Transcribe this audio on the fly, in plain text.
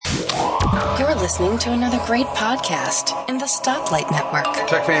You're listening to another great podcast in the Stoplight Network.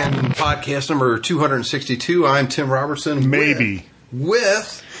 Tech Fan Podcast number 262. I'm Tim Robertson. Maybe.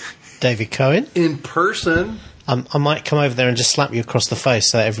 With David Cohen. In person. I might come over there and just slap you across the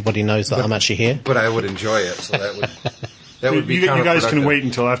face so that everybody knows that I'm actually here. But I would enjoy it, so that would be you guys can counterproductive. wait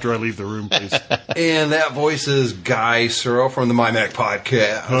until after I leave the room, please. And that voice is Guy Searle from the MyMac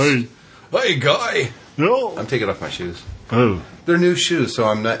Podcast. Hi. Hey, Guy. No. I'm taking off my shoes. Oh. They're new shoes, so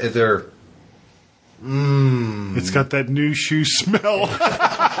I'm not. They're. It's got that new shoe smell.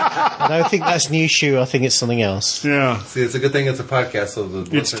 I don't think that's new shoe. I think it's something else. Yeah. See, it's a good thing it's a podcast. So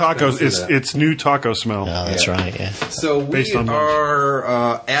It's tacos. It's new taco smell. Oh, that's right, yeah. So we Based on are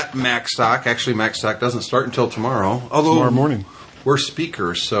at MacStock. Actually, MacStock doesn't start until tomorrow. Although Tomorrow morning. We're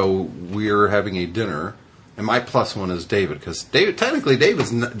speakers, so we're having a dinner. And my plus one is David, because technically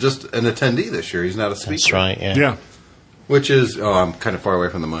David's just an attendee this year. He's not a speaker. That's right, yeah. Yeah. Which is, I'm kind of far away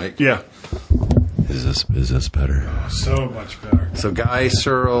from the mic. Yeah. Is this better? So much better. So Guy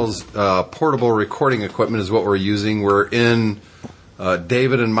Searle's portable recording equipment is what we're using. We're in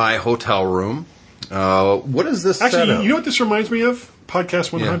David and my hotel room. What is this Actually, setup? you know what this reminds me of?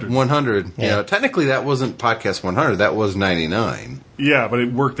 Podcast 100. Yeah, 100. Yeah. Yeah. Technically, that wasn't Podcast 100. That was 99. Yeah, but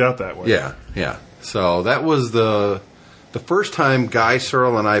it worked out that way. Yeah. So that was the first time Guy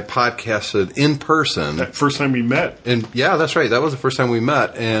Searle and I podcasted in person. That first time we met. And yeah, that's right. That was the first time we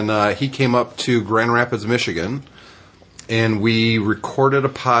met. And he came up to Grand Rapids, Michigan, and we recorded a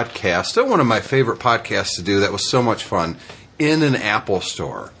podcast. Still one of my favorite podcasts to do. That was so much fun. In an Apple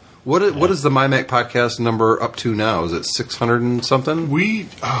store. What is the MyMac podcast number up to now? Is it 600 and something?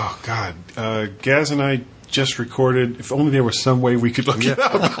 Gaz and I just recorded. If only there was some way we could look it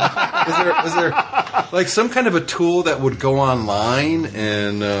up. Is there like some kind of a tool that would go online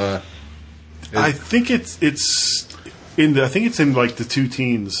and? I think it's in like the 2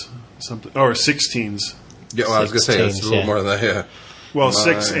 teens, something, or 6 teens. Yeah, well, I was going to say it's a little more than that. Yeah. Well,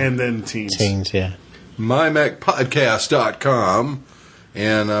 6 and then teens. Teens, yeah. MyMacPodcast.com.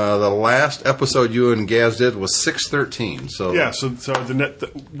 And the last episode you and Gaz did was 613. So yeah, so the net.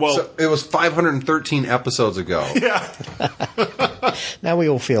 So it was 513 episodes ago. Yeah, Now we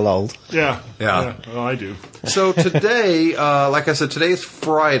all feel old. yeah. Yeah. Well, I do. So today, like I said, today is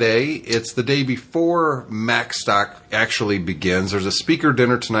Friday. It's the day before MacStock actually begins. There's a speaker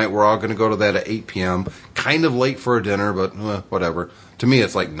dinner tonight. We're all going to go to that at 8 p.m. Kind of late for a dinner, but whatever. To me,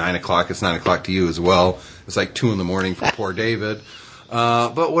 it's like 9 o'clock. It's 9 o'clock to you as well. It's like 2 in the morning for poor David.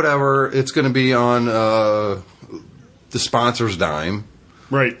 But whatever. It's going to be on the sponsor's dime.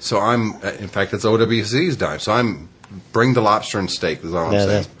 Right. So in fact, it's OWC's dime. So bring the lobster and steak is all I'm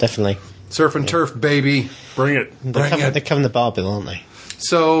saying. Definitely. Surf and turf, baby. Bring it. They're covering the bar bill, aren't they?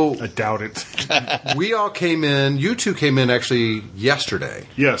 So I doubt it. we all came in. You two came in actually yesterday.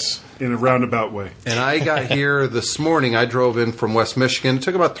 Yes, in a roundabout way. And I got here this morning. I drove in from West Michigan. It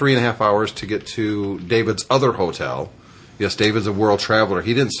took about 3.5 hours to get to David's other hotel. Yes, David's a world traveler.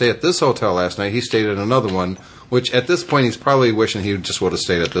 He didn't stay at this hotel last night. He stayed at another one, which at this point he's probably wishing he just would have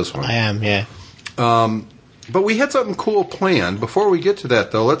stayed at this one. I am, yeah. But we had something cool planned. Before we get to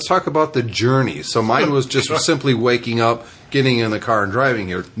that, though, let's talk about the journey. So mine was just simply waking up, getting in the car, and driving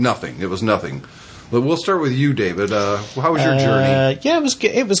here. Nothing. It was nothing. But we'll start with you, David. How was your journey? Yeah, it was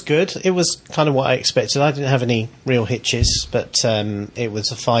good. It was good. It was kind of what I expected. I didn't have any real hitches, but it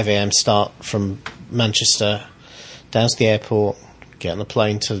was a 5 a.m. start from Manchester down to the airport, get on the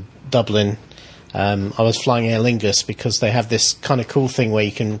plane to Dublin. I was flying Aer Lingus because they have this kind of cool thing where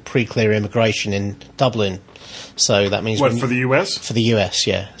you can pre-clear immigration in Dublin. So that means... What, for the US? For the US,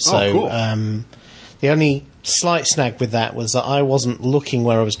 yeah. So, cool. The only slight snag with that was that I wasn't looking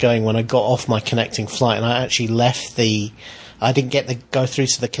where I was going when I got off my connecting flight, and I actually left I didn't go through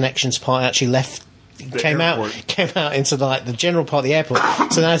to the connections part. I actually left... Came out into the general part of the airport.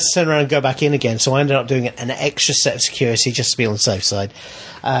 So then I had to turn around and go back in again. So I ended up doing an extra set of security just to be on the safe side.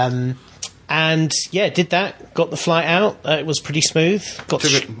 And yeah, did that. Got the flight out. It was pretty smooth.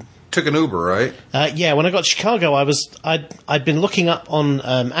 Took an Uber, right? Yeah, when I got to Chicago, I'd been looking up on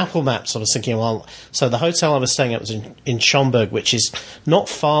Apple Maps. I was thinking, so the hotel I was staying at was in Schaumburg, which is not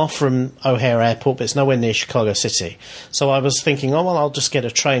far from O'Hare Airport, but it's nowhere near Chicago City. So I was thinking, I'll just get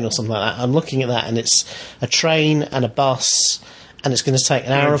a train or something like that. I'm looking at that, and it's a train and a bus, and it's going to take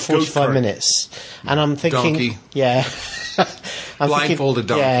an hour and 45 minutes. And I'm thinking... Donkey. Yeah. Blindfolded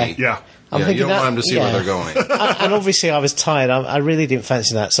donkey. Yeah. Yeah. I'm you thinking don't want them to see where yeah. they're going. And obviously I was tired. I really didn't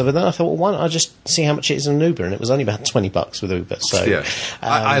fancy that. So but then I thought, well, why don't I just see how much it is in Uber? And it was only about $20 with Uber. So Yeah,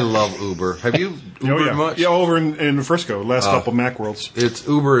 I love Uber. Have you Oh, Ubered yeah. much? Yeah, over in Frisco, last couple Macworlds. It's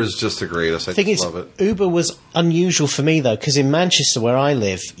Uber is just the greatest. I thing just is, love it. Uber was unusual for me though, because in Manchester, where I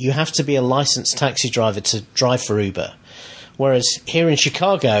live, you have to be a licensed taxi driver to drive for Uber. Whereas here in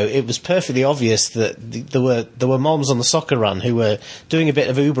Chicago, it was perfectly obvious that there were moms on the soccer run who were doing a bit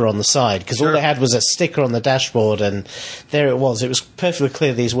of Uber on the side because all they had was a sticker on the dashboard, and there it was. It was perfectly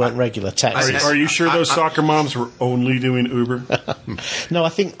clear these weren't regular taxis. Are you sure those soccer moms were only doing Uber? No, I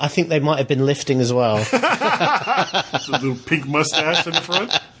think they might have been lifting as well. The little pink mustache in the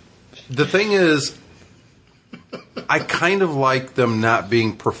front? The thing is, I kind of like them not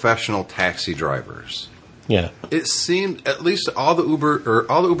being professional taxi drivers. Yeah. It seemed, at least all the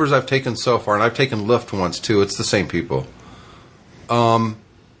Ubers I've taken so far, and I've taken Lyft once too. It's the same people.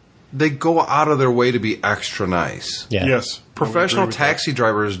 They go out of their way to be extra nice. Yeah. Yes. Professional I would agree with taxi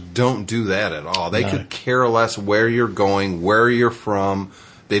drivers don't do that at all. They could care less where you're going, where you're from.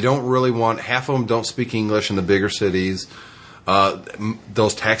 They don't really want. Half of them don't speak English in the bigger cities.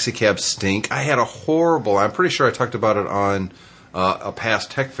 Those taxi cabs stink. I had a horrible. I'm pretty sure I talked about it on a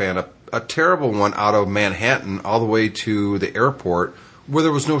past Tech Fan. A terrible one out of Manhattan all the way to the airport where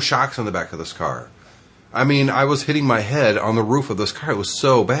there was no shocks on the back of this car. I mean, I was hitting my head on the roof of this car. It was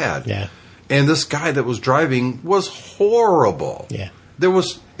so bad. Yeah. And this guy that was driving was horrible. Yeah.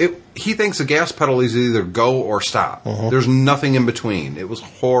 He thinks a gas pedal is either go or stop. There's nothing in between. It was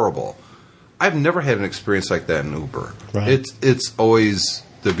horrible. I've never had an experience like that in Uber. Right. It's always,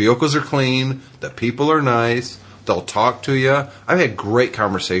 the vehicles are clean, the people are nice, they'll talk to you. I've had great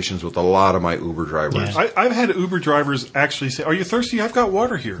conversations with a lot of my Uber drivers. Yeah. I've had Uber drivers actually say, "Are you thirsty? I've got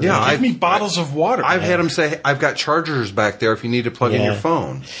water here. Yeah, Give me bottles of water." I've had them say, I've got chargers back there if you need to plug in Yeah. your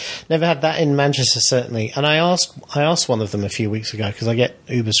phone. Never had that in Manchester, certainly. And I asked one of them a few weeks ago, because I get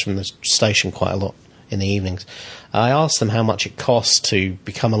Ubers from the station quite a lot in the evenings. I asked them how much it costs to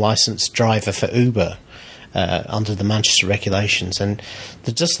become a licensed driver for Uber under the Manchester regulations, and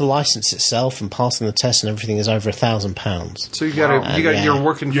just the license itself and passing the test and everything is over £1,000. So you're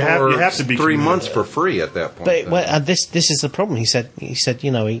working You have to be 3 committed. months for free at that point. But then. well, this is the problem. He said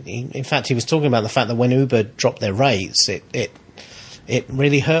you know, in fact he was talking about the fact that when Uber dropped their rates, it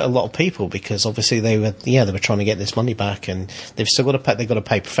really hurt a lot of people, because obviously they were trying to get this money back, and they've still got to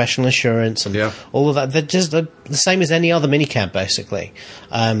pay professional insurance and all of that. They're just the same as any other minicab, basically.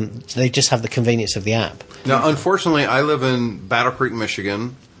 They just have the convenience of the app. Now, unfortunately, I live in Battle Creek,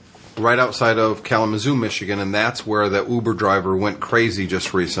 Michigan, right outside of Kalamazoo, Michigan, and that's where the Uber driver went crazy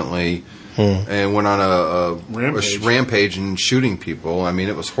just recently and went on a rampage and shooting people. I mean,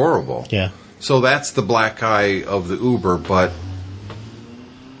 it was horrible. Yeah. So that's the black eye of the Uber, but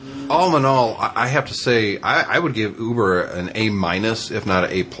all in all, I have to say, I would give Uber an A-, if not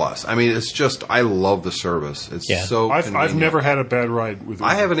an A+. I mean, it's just, I love the service. It's so I've convenient. never had a bad ride with Uber.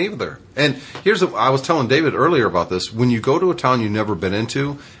 I haven't either. And I was telling David earlier about this. When you go to a town you've never been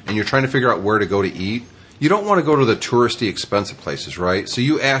into and you're trying to figure out where to go to eat, you don't want to go to the touristy, expensive places, right? So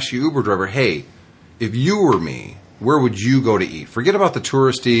you ask your Uber driver, hey, if you were me, where would you go to eat? Forget about the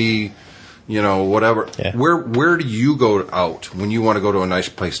touristy, whatever. Yeah. Where do you go out when you want to go to a nice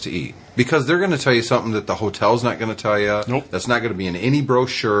place to eat? Because they're going to tell you something that the hotel's not going to tell you. Nope. That's not going to be in any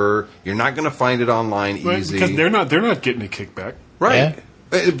brochure. You're not going to find it online Right, easy. because they're not getting a kickback. Right.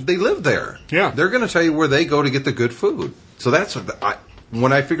 They live there. Yeah. They're going to tell you where they go to get the good food. So that's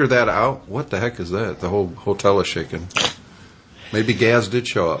when I figured that out, what the heck is that? The whole hotel is shaking. Maybe Gaz did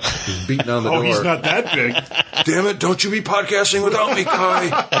show up. He's beating on the door. Oh, he's not that big. Damn it, don't you be podcasting without me, Kai.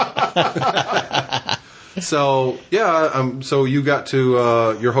 So, so you got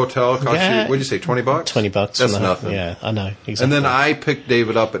to your hotel. Cost you, what did you say, $20? $20. That's nothing. Yeah, I know. Exactly. And then I picked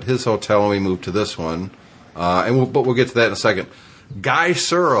David up at his hotel and we moved to this one. But we'll get to that in a second. Guy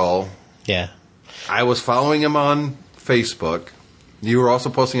Searle. Yeah. I was following him on Facebook. You were also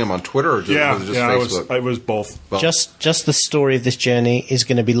posting him on Twitter, or was it just Facebook? I was both. Well, Just the story of this journey is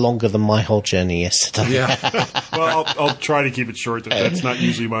going to be longer than my whole journey yesterday. yeah. Well, I'll try to keep it short. That's not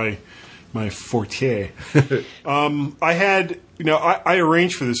usually my forte. I had, I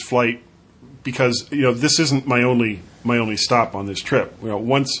arranged for this flight because this isn't my only stop on this trip.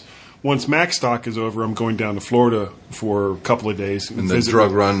 Once Macstock is over, I'm going down to Florida for a couple of days and then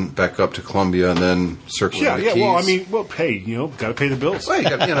drug run back up to Columbia and then circle. Yeah. Keys. Well, hey, got to pay the bills. Well, you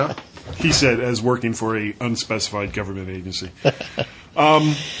got, He said, as working for a unspecified government agency.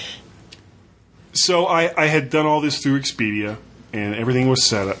 So I had done all this through Expedia, and everything was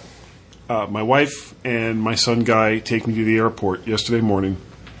set up. My wife and my son Guy take me to the airport yesterday morning,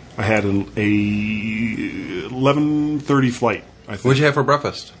 I had a 11:30 flight, I think. What'd you have for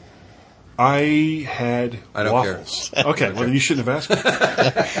breakfast? I had I don't waffles. care. Okay, well, then you shouldn't have asked me.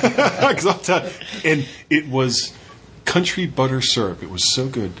 'Cause I'll tell you. And it was country butter syrup. It was so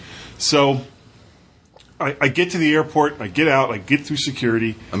good. So I get to the airport. I get out. I get through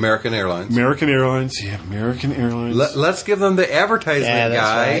security. American Airlines. American Airlines. Yeah, American Airlines. Let's give them the advertisement, Yeah, that's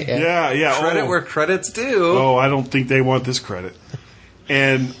guy. right, yeah. Yeah. Credit Oh. where credit's due. Oh, I don't think they want this credit.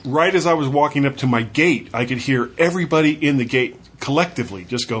 And right as I was walking up to my gate, I could hear everybody in the gate collectively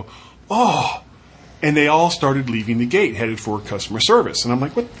just go, "Oh!" And they all started leaving the gate, headed for customer service. And I'm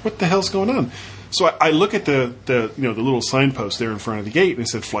like, "What the hell's going on?" So I look at the little signpost there in front of the gate, and it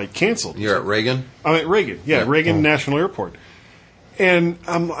said "Flight canceled." You're at Reagan? I'm at Reagan, Reagan National Airport, and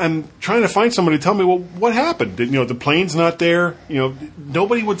I'm trying to find somebody to tell me, well, what happened? The plane's not there.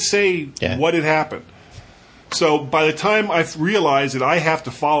 Nobody would say what had happened. So by the time I realized that I have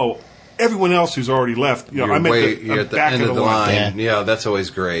to follow everyone else who's already left, You're I'm at the back end of the line. Yeah. Yeah, that's always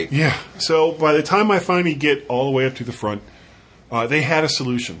great. Yeah. So by the time I finally get all the way up to the front, they had a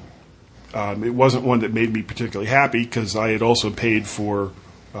solution. It wasn't one that made me particularly happy because I had also paid for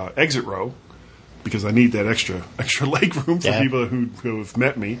exit row because I need that extra leg room for people who have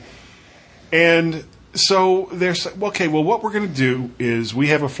met me. And so they're saying, okay, well, what we're going to do is we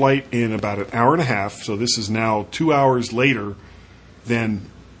have a flight in about an hour and a half. So this is now 2 hours later than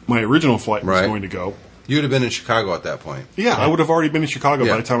my original flight was going to go. You'd have been in Chicago at that point. Yeah, I would have already been in Chicago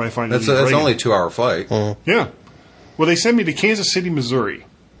by the time I finally leave That's Reagan. only a 2-hour flight. Yeah. Well, they sent me to Kansas City, Missouri,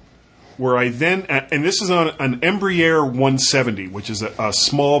 where I then, and this is on an Embraer 170, which is a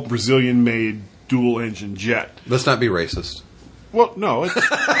small Brazilian-made dual-engine jet. Let's not be racist. Well, no. It's,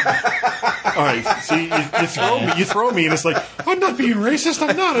 all right. See, you throw me, and it's like, I'm not being racist.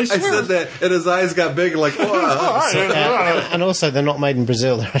 I'm not. I I swear. said that, and his eyes got big, like, wow. And also, they're not made in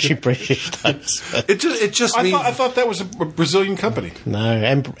Brazil; they're actually British. It just means I thought that was a Brazilian company. No,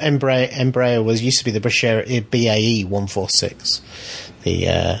 Embraer used to be the British BAE 146.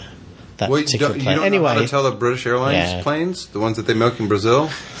 That Well, you particular don't plane. know Anyway, how to tell the British Airlines planes, the ones that they milk in Brazil.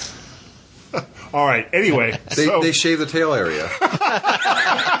 All right. Anyway, They shave the tail area.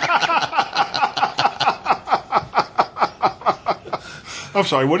 I'm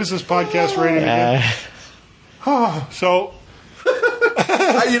sorry. What is this podcast rating again? So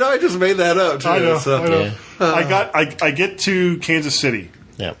I just made that up too. I know. So. I know. I get to Kansas City.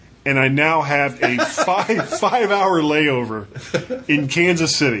 yeah. And I now have a 5-hour layover in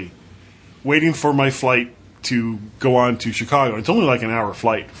Kansas City, waiting for my flight to go on to Chicago. It's only like an hour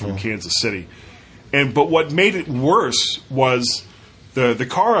flight from Kansas City, but what made it worse was the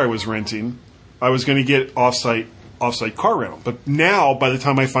car I was renting. I was going to get offsite car rental, but now by the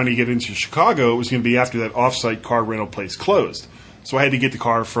time I finally get into Chicago, it was going to be after that offsite car rental place closed. So I had to get the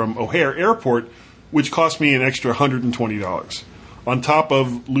car from O'Hare Airport, which cost me an extra $120. On top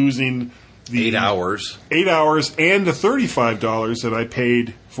of losing the 8 hours. 8 hours and the $35 that I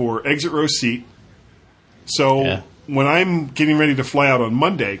paid for exit row seat. So when I'm getting ready to fly out on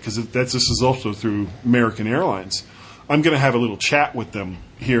Monday, because this is also through American Airlines, I'm going to have a little chat with them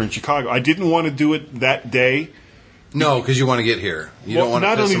here in Chicago. I didn't want to do it that day. No, because you want to get here. You don't want to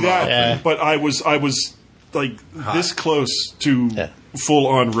not piss only them that, off. but I was like this close to full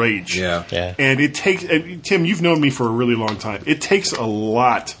on rage. Yeah. And it takes, and Tim, you've known me for a really long time. It takes a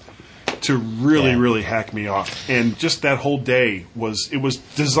lot to really hack me off. And just that whole day was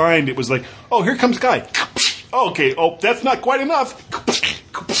designed. It was like, oh, here comes Guy. Okay. Oh, that's not quite enough.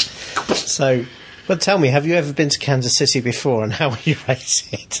 So, but tell me, have you ever been to Kansas City before, and how would you rate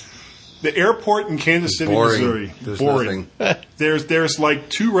it? The airport in Kansas City, Boring. Missouri. There's boring. There's like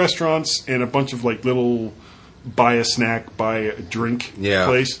 2 restaurants and a bunch of like little buy a snack, buy a drink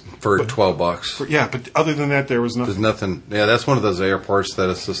place for $12. Yeah, but other than that, there was nothing. There's nothing. Yeah, that's one of those airports that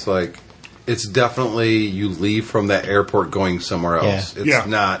it's just like, it's definitely you leave from that airport going somewhere else. It's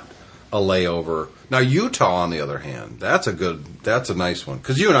not a layover. Now Utah, on the other hand, that's a nice one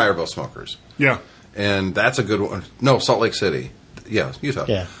because you and I are both smokers. Yeah, and that's a good one. No, Salt Lake City. Yeah, Utah.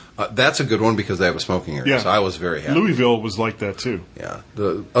 Yeah. That's a good one because they have a smoking area. Yeah. So I was very happy. Louisville was like that too. Yeah,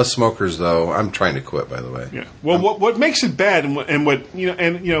 us smokers though. I'm trying to quit. By the way. Yeah. Well, what makes it bad, and what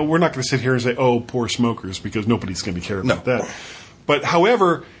we're not going to sit here and say, "Oh, poor smokers," because nobody's going to care about that. But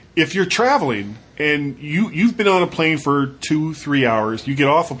however, if you're traveling and you've been on a plane for 2-3 hours, you get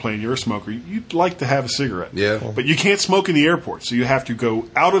off a plane, you're a smoker. You'd like to have a cigarette. Yeah. But you can't smoke in the airport, so you have to go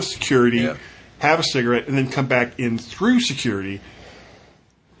out of security, have a cigarette, and then come back in through security.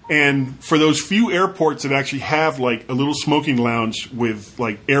 And for those few airports that actually have like a little smoking lounge with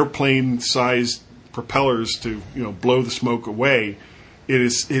like airplane-sized propellers to blow the smoke away, It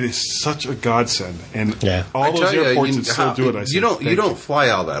is such a godsend, and Yeah. all those airports that still do it. I say, you don't fly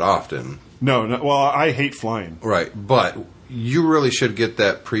all that often, No. Well, I hate flying. right? But you really should get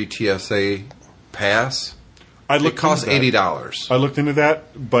that pre-TSA pass. It costs $80. I looked into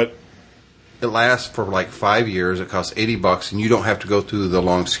that, but It lasts for like 5 years. It costs $80, and you don't have to go through the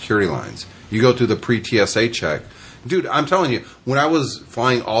long security lines. You go through the pre-TSA check. Dude, I'm telling you, when I was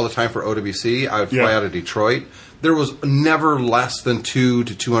flying all the time for OWC, I would fly out of Detroit. There was never less than 200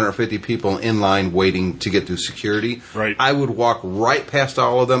 to 250 people in line waiting to get through security. Right. I would walk right past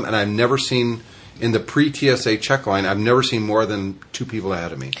all of them, and I've never seen, in the pre-TSA check line, I've never seen more than 2 people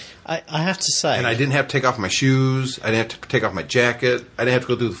ahead of me. I have to say, And I didn't have to take off my shoes. I didn't have to take off my jacket. I didn't have to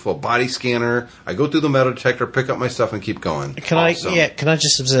go through the full body scanner. I go through the metal detector, pick up my stuff, and keep going. Can Awesome. I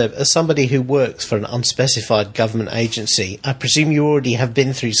just observe, as somebody who works for an unspecified government agency, I presume you already have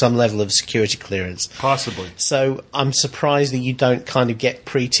been through some level of security clearance. possibly. So I'm surprised that you don't kind of get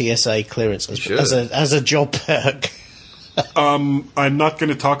pre-TSA clearance as a job perk. I'm not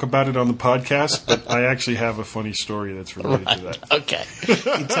going to talk about it on the podcast, but I actually have a funny story that's related to that. Okay. You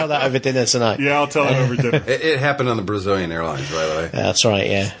can tell that over dinner tonight. Yeah, I'll tell it over dinner. It happened on the Brazilian Airlines, by the way. Yeah, that's right,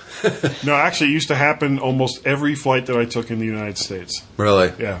 yeah. No, actually, it used to happen almost every flight that I took in the United States.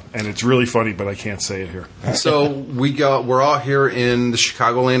 Really? Yeah, and it's really funny, but I can't say it here. So we're all here in the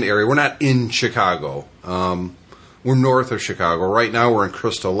Chicagoland area. We're not in Chicago. We're north of Chicago. Right now we're in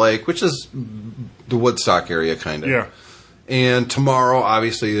Crystal Lake, which is the Woodstock area, kind of. Yeah. And tomorrow,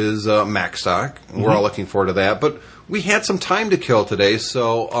 obviously, is MacStock. We're all looking forward to that. But we had some time to kill today,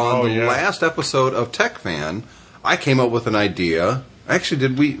 so on the last episode of Tech Fan, I came up with an idea. Actually,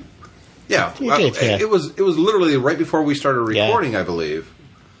 did we? Yeah. You did, yeah. It was literally right before we started recording, I believe.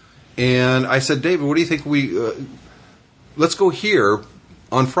 And I said, David, what do you think let's go here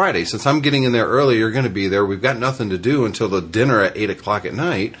on Friday. Since I'm getting in there early, you're going to be there. We've got nothing to do until the dinner at 8 o'clock at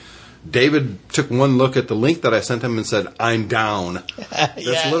night. David took one look at the link that I sent him and said, I'm down.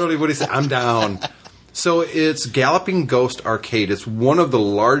 That's literally what he said. I'm down. So it's Galloping Ghost Arcade. It's one of the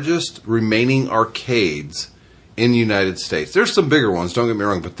largest remaining arcades in the United States. There's some bigger ones, don't get me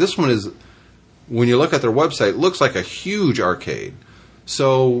wrong, but this one is, when you look at their website, looks like a huge arcade.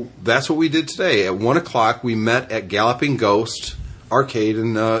 So that's what we did today. At 1 o'clock, we met at Galloping Ghost Arcade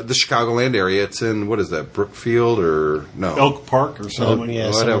in the Chicagoland area. It's in, what is that, Brookfield or no? Elk Park or something.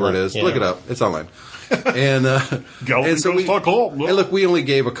 Whatever it is. Yeah. Look it up. It's online. And look, we only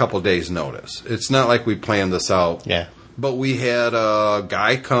gave a couple days' notice. It's not like we planned this out. Yeah. But we had a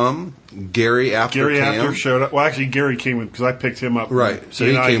guy come, Gary After showed up. Well, actually, Gary came in because I picked him up. Right. So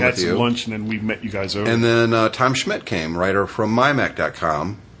he he and I came had with some you. lunch, and then we met you guys over. And then Tom Schmidt came, writer from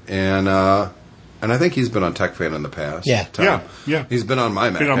mymac.com. And I think he's been on TechFan in the past. Yeah. Tom. Yeah. He's been on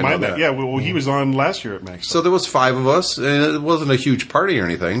MyMac. Been on I know my that. Mac. Yeah, well, he was on last year at Max. So there was 5 of us, and it wasn't a huge party or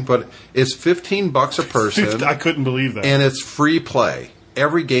anything, but it's $15 a person. I couldn't believe that. And it's free play.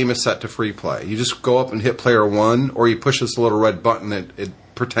 Every game is set to free play. You just go up and hit player 1, or you push this little red button that it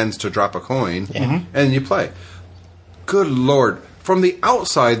pretends to drop a coin, and you play. Good Lord. From the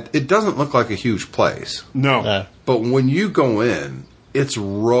outside, it doesn't look like a huge place. No. But when you go in, it's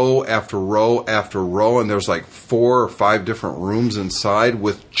row after row after row, and there's like 4 or 5 different rooms inside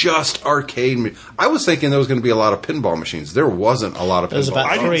with just arcade. I was thinking there was going to be a lot of pinball machines. There wasn't a lot of pinball. There was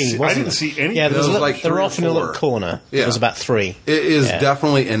about machines. 3, I didn't see any. Yeah, there was like they're 3 or off in a little 4. corner. Yeah. There was about 3. It is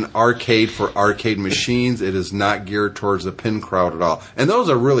definitely an arcade for arcade machines. It is not geared towards the pin crowd at all. And those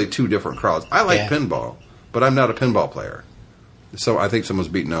are really 2 different crowds. I like pinball, but I'm not a pinball player. So I think someone's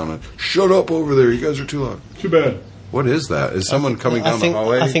beating on it. Shut up over there. You guys are too loud. Too bad. What is that? Is someone coming down the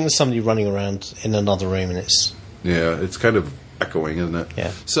hallway? I think there's somebody running around in another room, and it's... Yeah, it's kind of echoing, isn't it?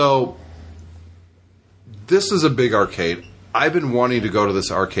 Yeah. So, this is a big arcade. I've been wanting to go to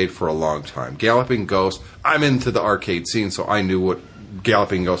this arcade for a long time. Galloping Ghost. I'm into the arcade scene, so I knew what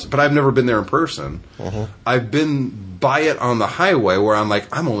Galloping Ghost... But I've never been there in person. I've been by it on the highway where I'm like,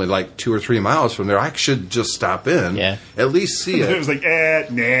 I'm only like 2 or 3 miles from there. I should just stop in. Yeah. At least see it. It was like,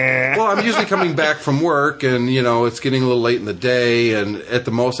 nah. Well, I'm usually coming back from work, and it's getting a little late in the day, and at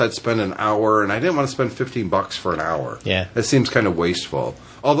the most I'd spend an hour, and I didn't want to spend $15 for an hour. Yeah. It seems kind of wasteful.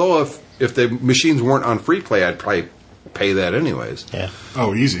 Although if the machines weren't on free play, I'd probably pay that anyways. Yeah.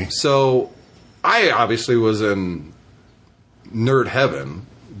 Oh, easy. So I obviously was in nerd heaven.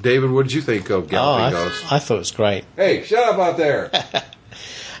 David, what did you think of Galloping Ghost? I thought it was great. Hey, shut up out there!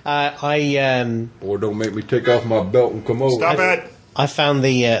 Boy, don't make me take off my belt and come over. Stop it. I found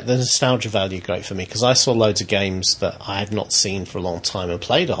the nostalgia value great for me because I saw loads of games that I had not seen for a long time and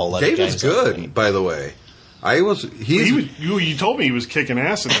played a whole load of games. David's good, by the way. You told me he was kicking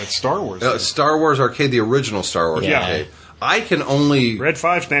ass at that Star Wars. Star Wars Arcade, the original Star Wars Yeah. arcade. I can only Red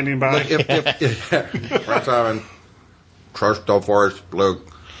 5 standing by. like if Red 7, trust the force, blue.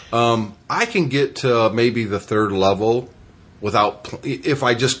 I can get to maybe the third level without if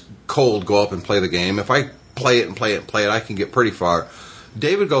I just cold go up and play the game. If I play it, I can get pretty far.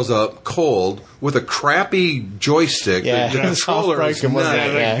 David goes up cold with a crappy joystick. Yeah, the it's controller is half-broken, wasn't not.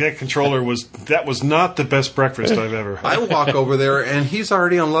 it? That controller was not the best breakfast I've ever had. I walk over there and he's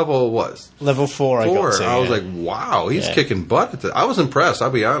already on level what? Level 4 I got to. I was yeah. like, wow, he's Yeah. kicking butt at this. I was impressed, I'll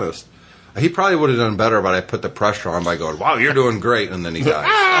be honest. He probably would have done better, but I put the pressure on by going, wow, you're doing great, and then he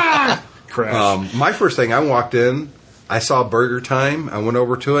dies. Crash. My first thing, I walked in, I saw Burger Time, I went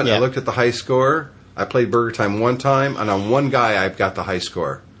over to it, and I Yeah. looked at the high score. I played Burger Time one time, and on one guy, I've got the high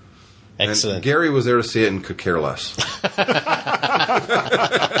score. Excellent. And Gary was there to see it and could care less.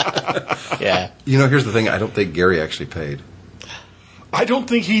 Yeah. You know, here's the thing, I don't think Gary actually paid. I don't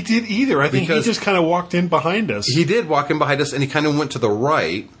think he did either. I think Because- he just kind of walked in behind us. He did walk in behind us, and he kind of went to the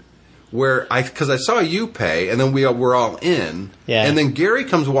right, because I saw you pay, and then we're all in, Yeah. and then Gary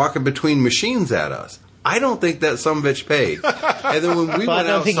comes walking between machines at us. I don't think that sumbitch paid. And then when we But I went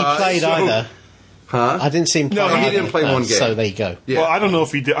don't think he outside- played either. Huh? I didn't see him play No, he either. didn't play one game. So there you go. Yeah. Well, I don't know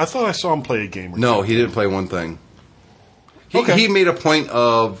if he did. I thought I saw him play a game or two. No, he didn't play one thing. Okay. He made a point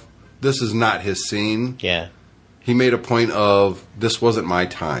of this is not his scene. Yeah. He made a point of this wasn't my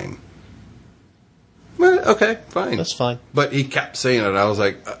time. Well, okay, fine. That's fine. But he kept saying it. I was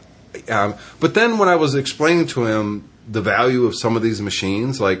like, but then when I was explaining to him the value of some of these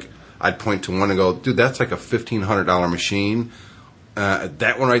machines, like I'd point to one and go, dude, that's like a $1,500 machine.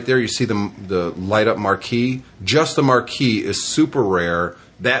 That one right there, you see the light up marquee. Just the marquee is super rare.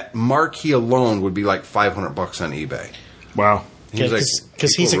 That marquee alone would be like $500 on eBay. Wow. He was like,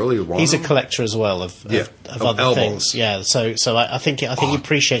 Because he's "People really want he's a them?" collector as well of Yeah, of of other albums. things. Yeah. So I think he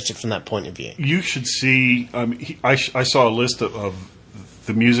appreciates it from that point of view. You should see. I saw a list of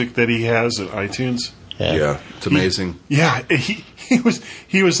the music that he has at iTunes. Yeah, it's amazing. Yeah, he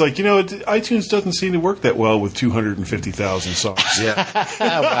was like, iTunes doesn't seem to work that well with 250,000 songs. Yeah.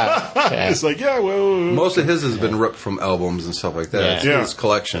 Oh, wow. Yeah. It's like, yeah, well, Most of his has been ripped from albums and stuff like that. Yeah. It's Yeah. his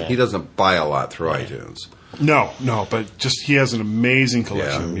collection. Yeah. He doesn't buy a lot through iTunes. no, but just he has an amazing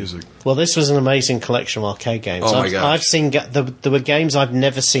collection Yeah. of music. Well, this was an amazing collection of arcade games. Oh, my gosh. I've seen there were games I've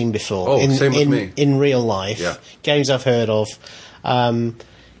never seen before. Oh, same with me. In real life, Yeah. games I've heard of.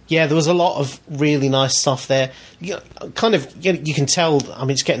 Yeah, there was a lot of really nice stuff there. You can tell. I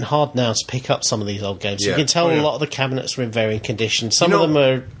mean, it's getting hard now to pick up some of these old games. Yeah. You can tell Oh, yeah. a lot of the cabinets were in varying condition. Some You know, of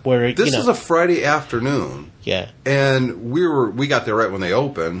them were. This is a Friday afternoon. yeah. And we got there right when they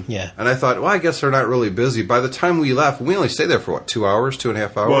opened. Yeah. And I thought, well, I guess they're not really busy. By the time we left, we only stayed there for 2 hours,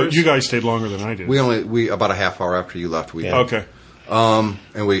 2.5 hours. Well, you guys stayed longer than I did. we about a half hour after you left, we Yeah. Okay. and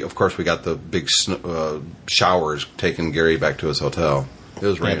of course we got the big showers taking Gary back to his hotel. It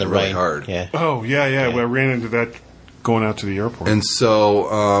was Yeah, raining the really rain. hard. Yeah. Oh, yeah. Well, I ran into that going out to the airport. And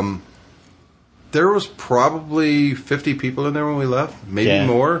so there was probably 50 people in there when we left, maybe Yeah.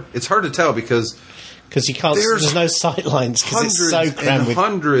 more. It's hard to tell because Because you can't. There's no sight lines because it's so hundreds crammed and with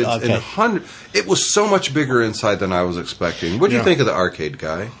hundreds okay. and hundreds. It was so much bigger inside than I was expecting. What do you Yeah. think of the arcade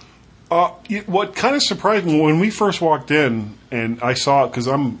guy? What kind of surprised me when we first walked in, and I saw it because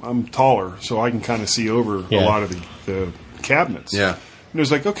I'm taller, so I can kind of see over Yeah. a lot of the cabinets. Yeah. And it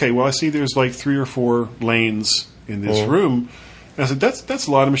was like, okay, well, I see there's like 3 or 4 lanes in this room. And I said, that's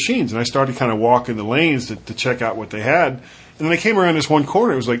a lot of machines. And I started kind of walking the lanes to check out what they had. And then I came around this one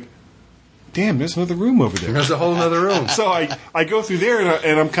corner. It was like, damn, there's another room over there. There's a whole other room. So I go through there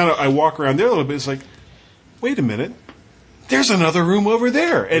and I walk around there a little bit. It's like, wait a minute. There's another room over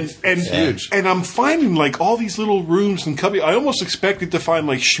there, and huge. And I'm finding like all these little rooms and cubby. I almost expected to find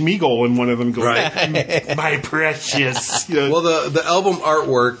like Schmiegel in one of them. Going, Right. my precious. You know, Well, the album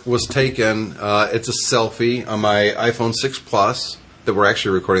artwork was taken. It's a selfie on my iPhone 6 Plus that we're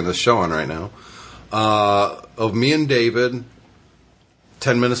actually recording this show on right now, of me and David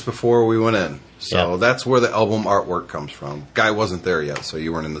 10 minutes before we went in. So Yeah. that's where the album artwork comes from. Guy wasn't there yet, so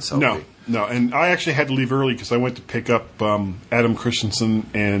you weren't in the selfie. no, and I actually had to leave early because I went to pick up Adam Christensen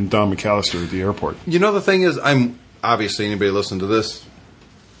and Don McAllister at the airport. You know, the thing is, I'm obviously anybody listen to this.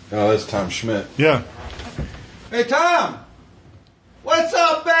 Oh, that's Tom Schmidt. Yeah, Hey, Tom! What's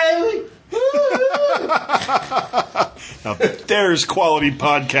up, baby? now there's quality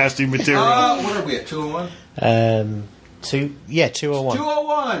podcasting material. What are we at, 201? 201.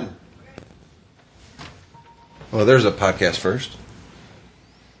 201! Well, there's a podcast first.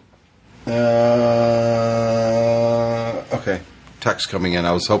 Okay. Text coming in.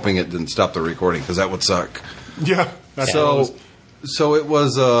 I was hoping it didn't stop the recording because that would suck. Yeah, that's all it was. So it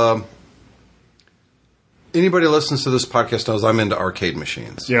was. Anybody who listens to this podcast knows I'm into arcade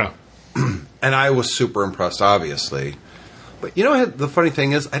machines. Yeah. And I was super impressed, obviously. But you know, the funny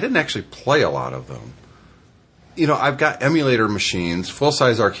thing is, I didn't actually play a lot of them. You know, I've got emulator machines,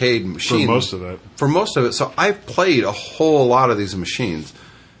 full-size arcade machines. For most of it. For most of it. So I've played a whole lot of these machines.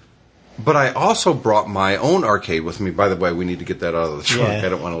 But I also brought my own arcade with me. By the way, we need to get that out of the trunk. Yeah. I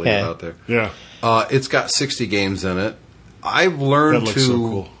don't want to leave it out there. Yeah. It's got 60 games in it. I've learned That looks to... so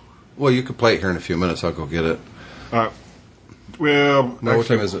cool. Well, you can play it here in a few minutes. I'll go get it. Well, No, what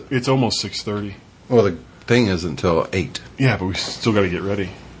time is it? It's almost 6:30. Well, the thing is until 8. Yeah, but we still got to get ready.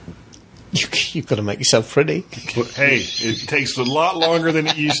 You've got to make yourself pretty. But, hey, it takes a lot longer than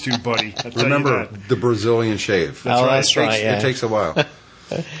it used to, buddy. I'll tell Remember you that. the Brazilian shave. That's right. Yeah. It takes a while.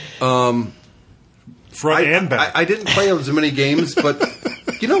 Front and back. I didn't play as many games, but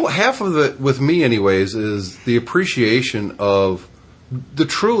you know, half of it with me, anyways, is the appreciation of the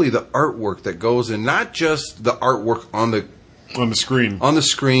artwork that goes in, not just the artwork on the on the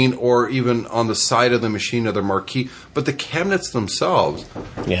screen. or even on the side of the machine or the marquee, but the cabinets themselves.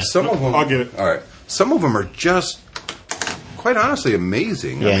 Yeah. Some of them, I'll get it. All right. Some of them are just, quite honestly,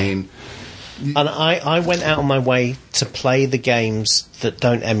 amazing. Yeah. I mean, And I went out of my way to play the games that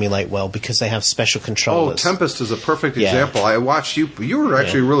don't emulate well because they have special controllers. Tempest is a perfect Yeah. example. I watched you. You were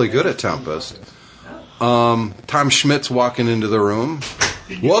actually really good at Tempest. Tom Schmidt's walking into the room.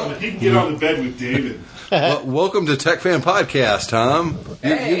 He can get on the bed with David. Welcome to Tech Fan Podcast, Tom.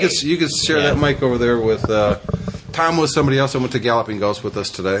 You can share that mic over there with Tom. Was somebody else that went to Galloping Ghost with us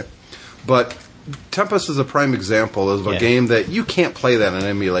today, but Tempest is a prime example of a game that you can't play that in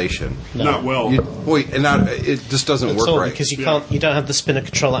emulation. Not well. It just doesn't work right. Because you don't have the spinner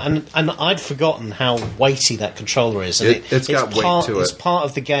controller, and I'd forgotten how weighty that controller is. And It's got weight to it. It's part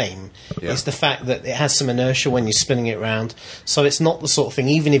of the game. Yeah. Is the fact that it has some inertia when you're spinning it around. So it's not the sort of thing.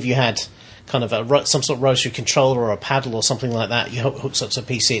 Even if you had kind of some sort of rotary controller or a paddle or something like that, you hooks up to a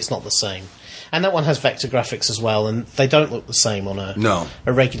PC. It's not the same. And that one has vector graphics as well, and they don't look the same on a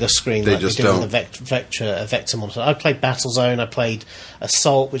regular screen They like just they do on don't. a vector monitor. I played Battlezone, I played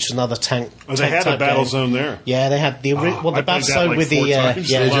Assault, which is another tank. Oh, they had a Battlezone there. Yeah, they had the I played that Battlezone like with 4 the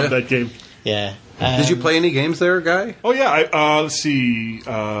times. I love that game. yeah. Did you play any games there, Guy? Oh yeah, let's see,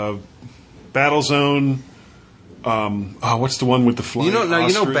 Battlezone. What's the one with the flying?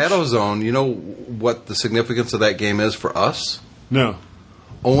 ostrich? Battlezone. You know what the significance of that game is for us? No.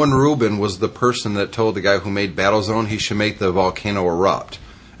 Owen Rubin was the person that told the guy who made Battlezone he should make the volcano erupt.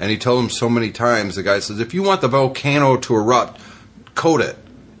 And he told him so many times, the guy says, if you want the volcano to erupt, code it.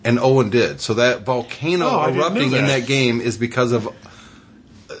 And Owen did. So that volcano erupting in that game is because of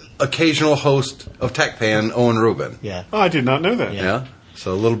occasional host of Tech Fan, Owen Rubin. Yeah. Oh, I did not know that. Yeah?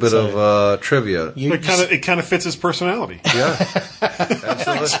 So a little bit of trivia. It kind of fits his personality. Yeah.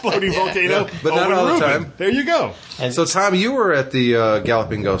 Absolutely. Exploding volcano. Yeah, but not Owen all the Rubin. time. There you go. So, Tom, you were at the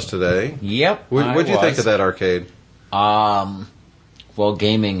Galloping Ghost today. Yep. What did you think of that arcade? Well,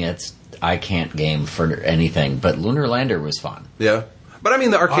 gaming, I can't game for anything, but Lunar Lander was fun. Yeah. But I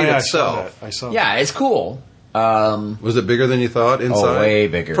mean the arcade itself. I saw that. Yeah, it's cool. Was it bigger than you thought inside? way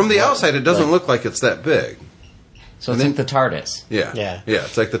bigger. From the outside, it doesn't Like- look like it's that big. So it's like the TARDIS. Yeah. Yeah.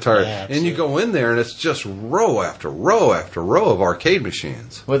 It's like the TARDIS. Yeah, and you go in there, and it's just row after row after row of arcade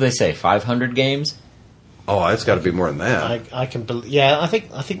machines. What did they say, 500 games? Oh, it's got to be more than that. I can believe. Yeah, I think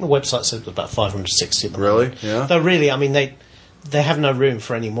the website said about 560. At the Really? moment. Yeah. Though really, I mean they have no room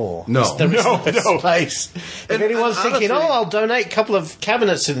for any more. No. There is No. space. If And anyone's thinking, honestly- I'll donate a couple of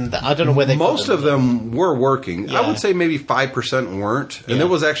cabinets in that, I don't know where they. Most put of them were working. I Yeah. would say maybe 5% weren't. And Yeah. there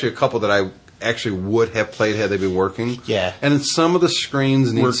was actually a couple that I actually would have played had they been working. Yeah. And then some of the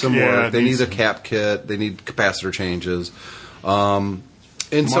screens need some yeah, work. They needs need a some- cap kit. They need capacitor changes.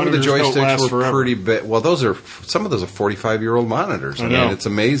 And some of the Monitors don't joysticks last were forever. pretty big. Well, some of those are 45-year-old monitors. I I mean, know. it's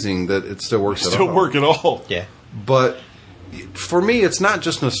amazing that it still works. at Still all. work at all. Yeah. But for me, it's not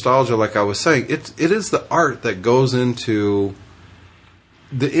just nostalgia, like I was saying. It is the art that goes into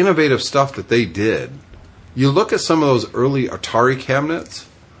the innovative stuff that they did. You look at some of those early Atari cabinets.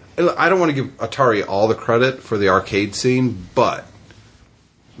 I don't want to give Atari all the credit for the arcade scene, but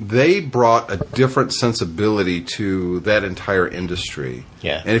they brought a different sensibility to that entire industry.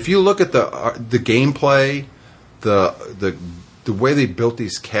 Yeah. And if you look at the gameplay, the way they built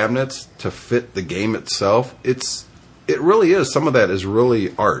these cabinets to fit the game itself, it really is. Some of that is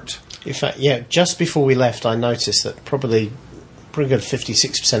really art. In fact, yeah. Just before we left, I noticed that probably good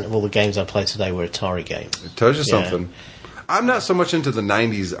 56% of all the games I played today were Atari games. It tells you Yeah. something. I'm not so much into the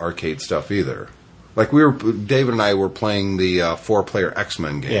 90s arcade stuff either. Like David and I were playing the 4-player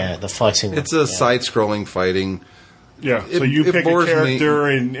X-Men game. Yeah, the fighting. It's a side-scrolling fighting. Yeah, so you pick a bores me, character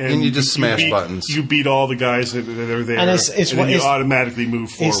and you just smash buttons. You beat all the guys that are there, And then you automatically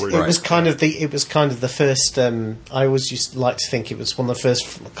move forward. It was kind of the first. I always used to like to think it was one of the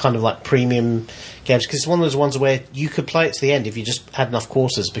first kind of like premium games, because it's one of those ones where you could play it to the end if you just had enough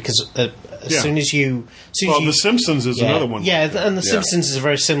quarters. Because as soon as you, The Simpsons is another one. Yeah, and the Simpsons is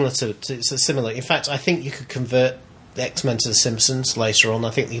very similar to it's similar. In fact, I think you could convert the X-Men to the Simpsons later on. I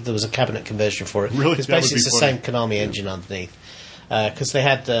think there was a cabinet conversion for it. Really? Because basically it's the same Konami engine underneath. Because they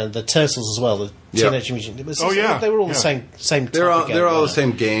had the Turtles as well, the Teenage Mutant. They were all the same. They're all the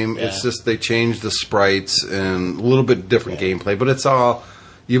same game. Yeah. It's just they changed the sprites and a little bit different gameplay, but it's all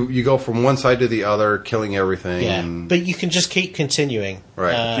you go from one side to the other, killing everything. Yeah, but you can just keep continuing,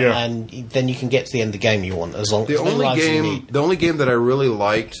 right? And then you can get to the end of the game you want, as long as the only game that I really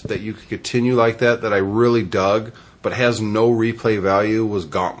liked that you could continue like that I really dug, but has no replay value, was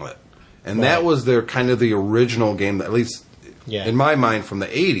Gauntlet, and that was their kind of the original game, at least in my mind, from the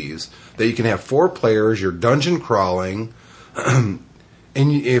 80s, that you can have 4 players, you're dungeon crawling, and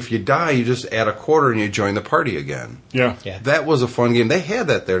if you die, you just add a quarter and you join the party again. Yeah. That was a fun game. They had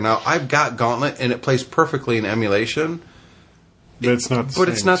that there. Now, I've got Gauntlet, and it plays perfectly in emulation. But it's not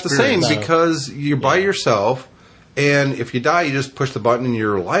the same because you're by yourself, and if you die, you just push the button and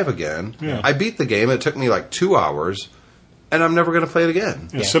you're alive again. Yeah. I beat the game. It took me like 2 hours, and I'm never going to play it again.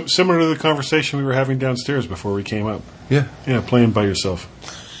 Yeah. Similar to the conversation we were having downstairs before we came up. Yeah, playing by yourself.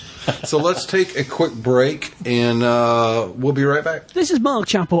 So let's take a quick break, and we'll be right back. This is Mark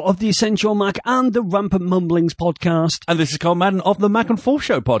Chappell of the Essential Mac and the Rampant Mumblings podcast. And this is Carl Madden of the Mac and Forth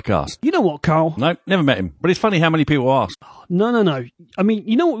Show podcast. You know what, Carl? No, never met him. But it's funny how many people ask. No. I mean,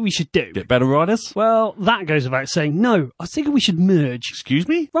 you know what we should do? Get better riders? Well, that goes without saying. No, I think we should merge. Excuse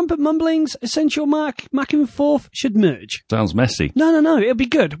me? Rampant Mumblings, Essential Mac, Mac and Forth should merge. Sounds messy. No, it'll be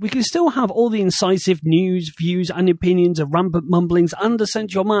good. We can still have all the incisive news, views and opinions of Rampant Mumblings and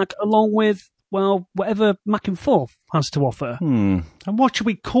Essential Mac, along with, well, whatever Mac and Forth has to offer. And what should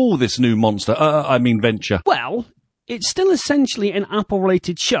we call this new monster? Venture? Well, it's still essentially an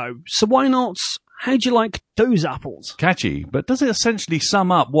Apple-related show, so why not... How'd you like those apples? Catchy, but does it essentially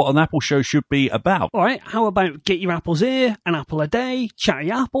sum up what an Apple show should be about? All right, how about Get Your Apples Here, An Apple a Day,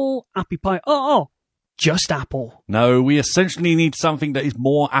 Chatty Apple, Appy Pie... just Apple. No, we essentially need something that is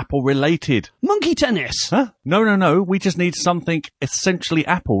more Apple-related. Monkey tennis! Huh? No. We just need something essentially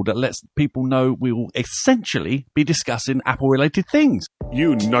Apple that lets people know we will essentially be discussing Apple-related things.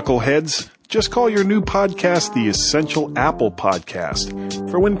 You knuckleheads, just call your new podcast the Essential Apple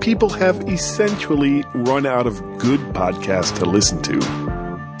Podcast, for when people have essentially run out of good podcasts to listen to.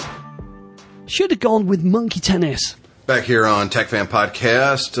 Should have gone with Monkey tennis. Back here on Tech Fan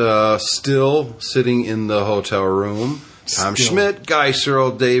Podcast, still sitting in the hotel room. Tom Schmidt, Guy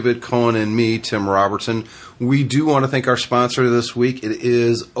Searle, David Cohen, and me, Tim Robertson. We do want to thank our sponsor this week. It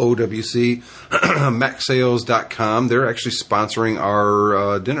is OWC, MacSales.com. They're actually sponsoring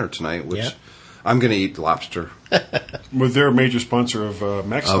our dinner tonight, which I'm going to eat lobster. Well, they're a major sponsor of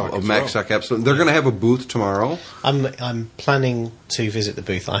MacStock. Of MacStock, absolutely. They're going to have a booth tomorrow. I'm planning to visit the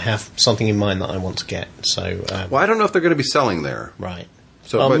booth. I have something in mind that I want to get. So, well, I don't know if they're going to be selling there. Right.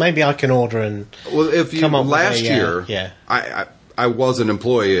 So, maybe I can order and come up last with year, I was an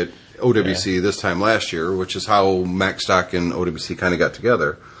employee at OWC this time last year, which is how MacStock and OWC kind of got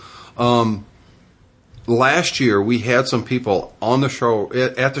together. Last year, we had some people on the show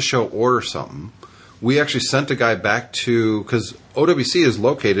at the show order something. We actually sent a guy back to, because OWC is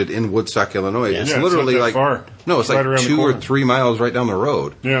located in Woodstock, Illinois. Yeah. It's literally it's not like far. No, it's right like 2 or 3 miles right down the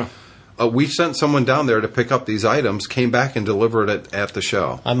road. Yeah. We sent someone down there to pick up these items, came back and delivered it at the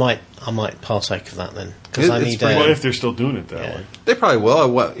show. I might partake of that then, because I need. Well, if they're still doing it that way, they probably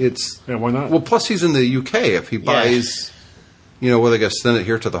will. Why not? Well, plus he's in the UK. If he buys, where they got to send it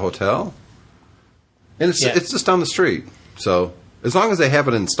here to the hotel, and it's just down the street. So as long as they have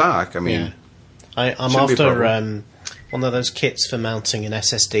it in stock, I mean, I'm after one of those kits for mounting an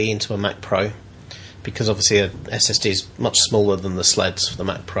SSD into a Mac Pro. Because obviously a SSD is much smaller than the sleds for the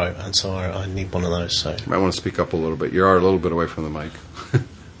Mac Pro, and so I need one of those. So you might want to speak up a little bit. You are a little bit away from the mic.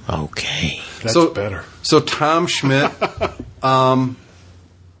 Okay, that's better. So Tom Schmidt,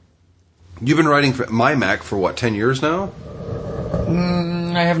 you've been writing for My Mac for what, 10 years now?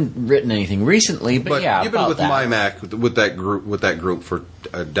 I haven't written anything recently, but yeah, you've been with My Mac with that group for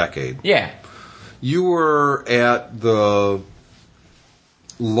a decade. Yeah, you were at the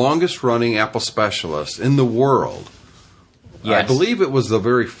longest running Apple specialist in the world. Yes. I believe it was the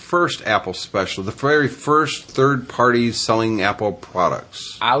very first Apple specialist, the very first third party selling Apple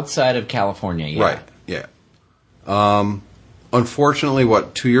products. Outside of California, yeah. Right, yeah. Unfortunately,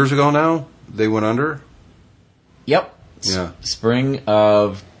 2 years ago now, they went under? Yep. Yeah. Spring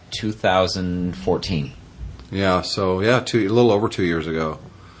of 2014. Yeah, so a little over 2 years ago.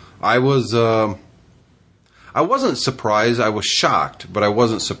 I wasn't surprised. I was shocked, but I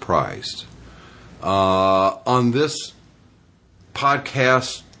wasn't surprised. On this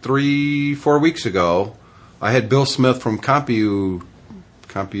podcast 3-4 weeks ago, I had Bill Smith from Computech.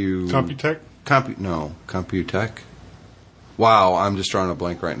 Computech. Wow, I'm just drawing a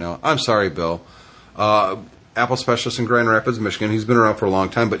blank right now. I'm sorry, Bill. Apple specialist in Grand Rapids, Michigan. He's been around for a long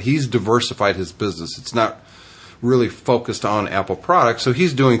time, but he's diversified his business. It's not really focused on Apple products, so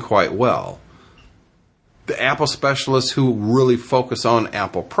he's doing quite well. The Apple specialists who really focus on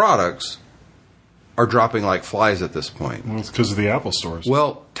Apple products are dropping like flies at this point. Well, it's because of the Apple stores.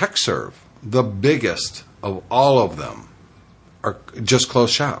 Well, TechServe, the biggest of all of them, are just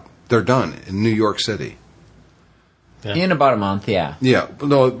closed shop. They're done in New York City. Yeah. In about a month, yeah. Yeah,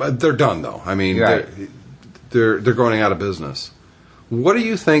 no, they're done though. I mean, Right. they're going out of business. What do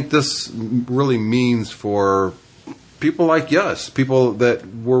you think this really means for people like us, people that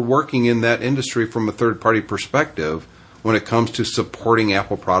were working in that industry from a third-party perspective when it comes to supporting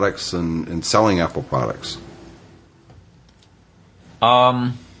Apple products and selling Apple products?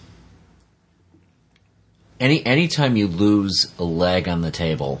 Anytime you lose a leg on the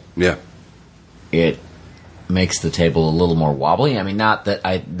table, Yeah. it makes the table a little more wobbly. I mean, not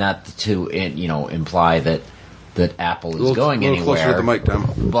to imply that Apple is going little closer anywhere. to the mic,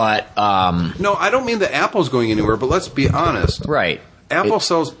 Tom. But No, I don't mean that Apple's going anywhere, but let's be honest. right, Apple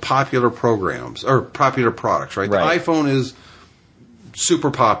sells popular programs or popular products, right? Right. The iPhone is super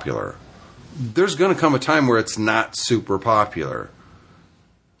popular. There's going to come a time where it's not super popular.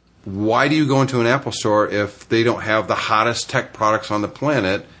 Why do you go into an Apple store if they don't have the hottest tech products on the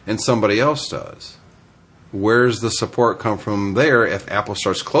planet and somebody else does? Where's the support come from there if Apple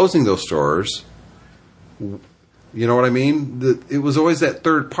starts closing those stores? You know what I mean? It was always that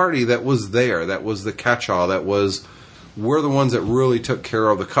third party that was there. That was the catch-all. That was, we're the ones that really took care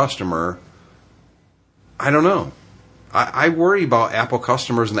of the customer. I don't know. I worry about Apple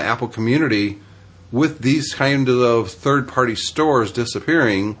customers and the Apple community with these kind of third-party stores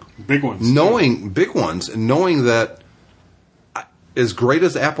disappearing. Big ones. Big ones, and knowing that as great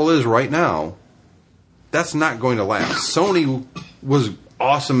as Apple is right now, that's not going to last. Sony was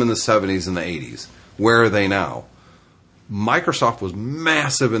awesome in the 70s and the 80s. Where are they now? Microsoft was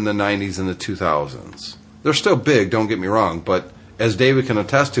massive in the 90s and the 2000s. They're still big, don't get me wrong, but as David can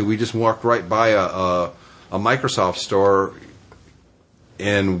attest to, we just walked right by a Microsoft store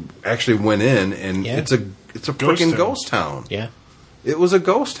and actually went in, and Yeah. it's a freaking ghost town. Yeah. It was a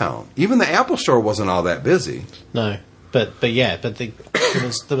ghost town. Even the Apple store wasn't all that busy. No. But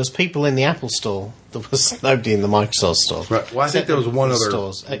there was people in the Apple store. There was nobody in the Microsoft store. Right. Well, I think Except there was one the other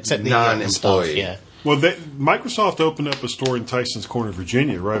stores, except the non-employee. staff, yeah. Well, Microsoft opened up a store in Tysons Corner,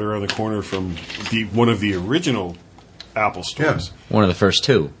 Virginia, right around the corner from one of the original Apple stores. one of the first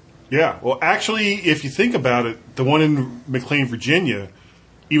two. Yeah. Well, actually, if you think about it, the one in McLean, Virginia,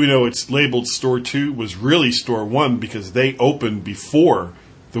 even though it's labeled Store 2, was really Store 1 because they opened before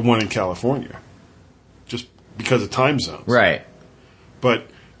the one in California, just because of time zones. Right. But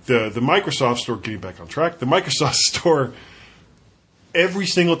the Microsoft store, getting back on track, the Microsoft store, every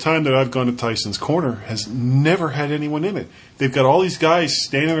single time that I've gone to Tysons Corner, has never had anyone in it. They've got all these guys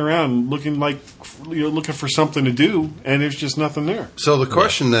standing around looking for something to do, and there's just nothing there. So the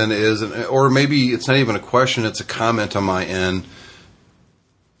question then is, or maybe it's not even a question, it's a comment on my end.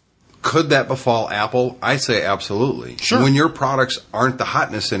 Could that befall Apple? I say absolutely. Sure. When your products aren't the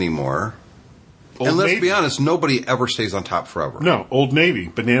hotness anymore, and let's be honest, nobody ever stays on top forever. No, Old Navy,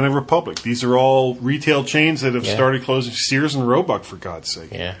 Banana Republic. These are all retail chains that have Yeah. started closing. Sears and Roebuck, for God's sake.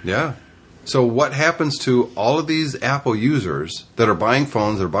 Yeah. Yeah. So what happens to all of these Apple users that are buying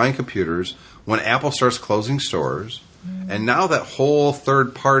phones, that are buying computers, when Apple starts closing stores, and now that whole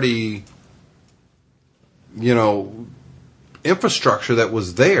third-party, infrastructure that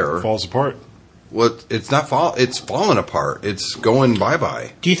was there, Falls apart. it's falling apart. It's going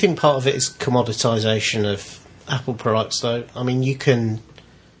bye-bye. Do you think part of it is commoditization of Apple products, though? I mean,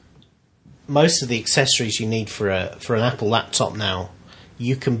 most of the accessories you need for an Apple laptop now,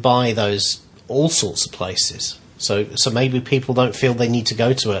 you can buy those all sorts of places. So maybe people don't feel they need to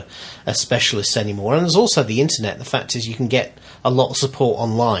go to a specialist anymore. And there's also the internet. The fact is you can get a lot of support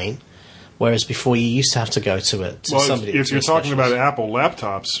online, whereas before you used to have to go to somebody. If you're talking about Apple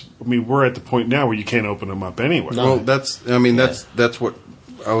laptops, I mean, we're at the point now where you can't open them up anyway. No. Well, that's what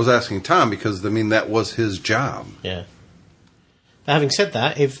I was asking Tom, because that was his job. Yeah. But having said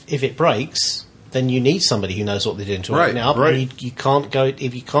that, if it breaks, then you need somebody who knows what they're doing to Right, open it up. right. And you can't go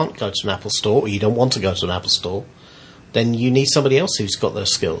if you can't go to an Apple store, or you don't want to go to an Apple store. Then you need somebody else who's got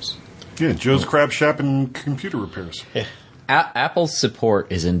those skills. Yeah, Joe's Crab Shop and computer repairs. Yeah. Apple's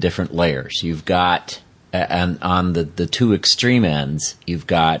support is in different layers. You've got, and on the two extreme ends, you've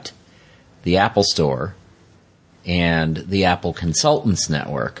got the Apple Store and the Apple Consultants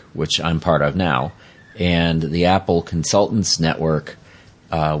Network, which I'm part of now. And the Apple Consultants Network,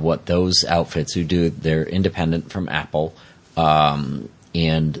 what those outfits who do, they're independent from Apple. And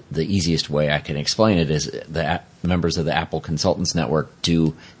the easiest way I can explain it is the members of the Apple Consultants Network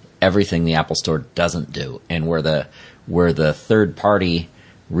do everything the Apple Store doesn't do, and where the third party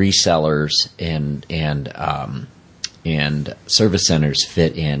resellers and service centers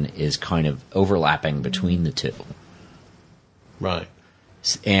fit in is kind of overlapping between the two. Right.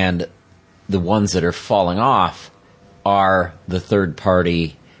 And the ones that are falling off are the third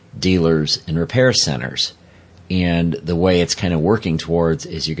party dealers and repair centers. And the way it's kind of working towards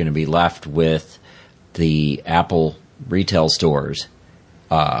is you're going to be left with the Apple retail stores,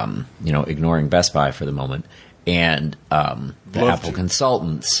 ignoring Best Buy for the moment, and the Apple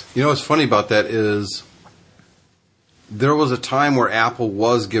consultants. You know what's funny about that is there was a time where Apple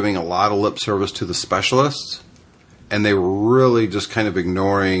was giving a lot of lip service to the specialists, and they were really just kind of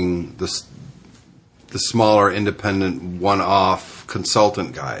ignoring the smaller, independent, one-off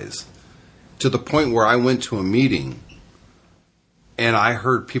consultant guys, to the point where I went to a meeting and I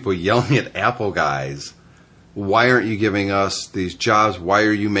heard people yelling at Apple guys, why aren't you giving us these jobs? Why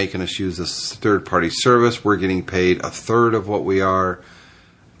are you making us use this third-party service? We're getting paid a third of what we are.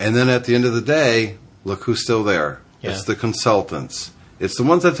 And then at the end of the day, look who's still there. Yeah. It's the consultants. It's the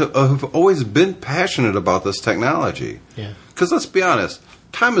ones that have always been passionate about this technology. Yeah. Because let's be honest,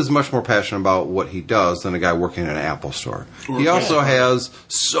 Tom is much more passionate about what he does than a guy working in an Apple store. He also has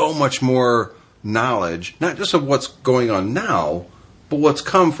so much more knowledge, not just of what's going on now, but what's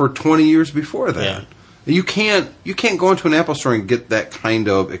come for 20 years before that. Yeah. You can't go into an Apple store and get that kind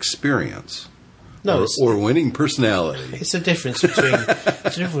of experience. No, or winning personality. it's a difference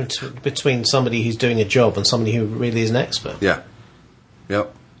between somebody who's doing a job and somebody who really is an expert. Yeah.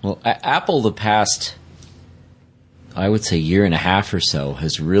 Yep. Well, Apple the past, I would say, year and a half or so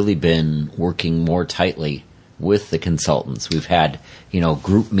has really been working more tightly with the consultants. We've had,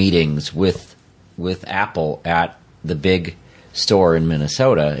 group meetings with Apple at the big store in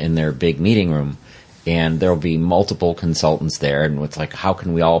Minnesota in their big meeting room, and there'll be multiple consultants there, and it's like, how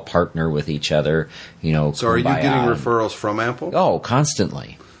can we all partner with each other? So are you getting referrals from Apple? Oh,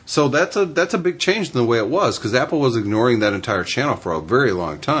 constantly. So that's a big change in the way it was, because Apple was ignoring that entire channel for a very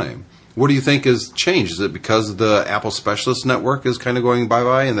long time. What do you think has changed? Is it because the Apple Specialist Network is kind of going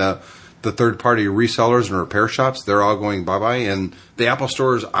bye-bye, and the third-party resellers and repair shops, they're all going bye-bye, and the Apple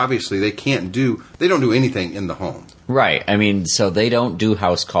stores, obviously, they don't do anything in the home. Right. I mean, so they don't do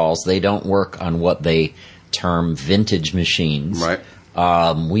house calls. They don't work on what they term vintage machines. Right.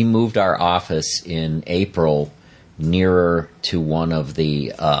 We moved our office in April nearer to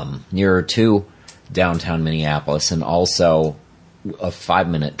nearer to downtown Minneapolis, and also a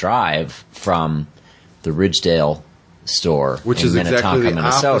 5-minute drive from the Ridgedale store, which in is Minnetonka, exactly the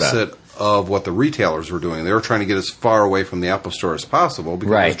Minnesota. opposite of what the retailers were doing. They were trying to get as far away from the Apple store as possible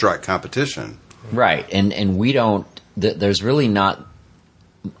because it was direct competition. Right, and we don't. There's really not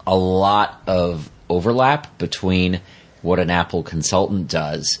a lot of overlap between what an Apple consultant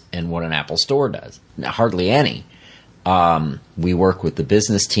does and what an Apple store does. Hardly any. We work with the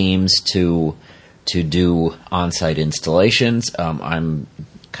business teams to do on-site installations. I'm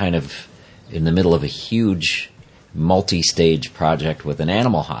kind of in the middle of a huge multi-stage project with an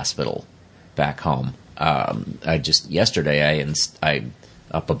animal hospital back home. Yesterday I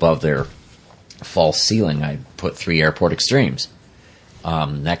up above their false ceiling, I put 3 Airport Extremes.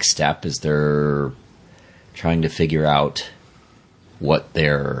 Next step is they're trying to figure out what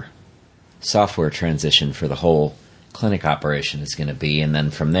their software transition for the whole clinic operation is going to be, and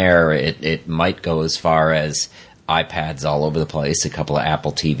then from there it might go as far as iPads all over the place, a couple of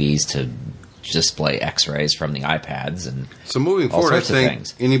Apple TVs to display X-rays from the iPads, and so moving forward, I think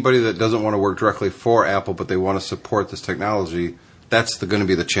things. Anybody that doesn't want to work directly for Apple but they want to support this technology, that's going to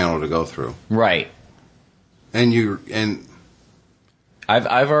be the channel to go through. Right. And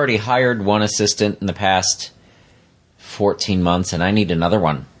I've already hired one assistant in the past 14 months, and I need another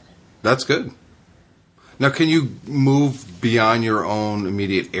one. That's good. Now, can you move beyond your own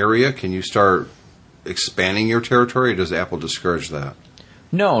immediate area? Can you start expanding your territory, or does Apple discourage that?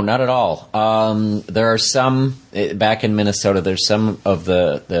 No, not at all. There are some, back in Minnesota, there's some of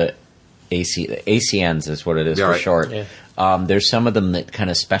the ACNs is what it is for short. Yeah. There's some of them that kind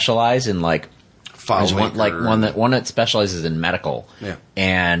of specialize in, like, There's FileMaker. one that specializes in medical. Yeah.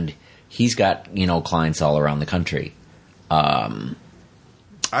 And he's got, clients all around the country.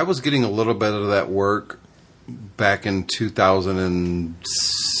 I was getting a little bit of that work back in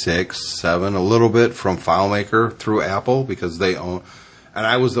 2006, 7, a little bit from FileMaker through Apple because they own. And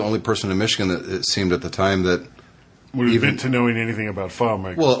I was the only person in Michigan that it seemed at the time that Would have been to knowing anything about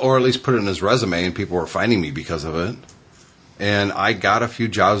FileMaker. well, or at least put it in his resume, and people were finding me because of it. And I got a few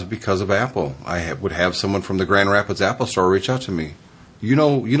jobs because of Apple. I would have someone from the Grand Rapids Apple Store reach out to me. You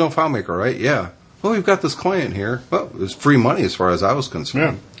know FileMaker, right? Yeah. Well, we've got this client here. Well, it was free money as far as I was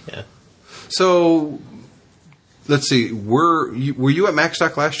concerned. Yeah. So, let's see. Were you at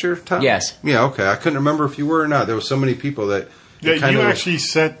MacStock last year, Tom? Yes. Yeah. Okay. I couldn't remember if you were or not. There were so many people that. Yeah, you actually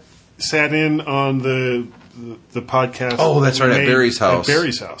sat in on the podcast. Oh, that's that we right, at made Barry's house. At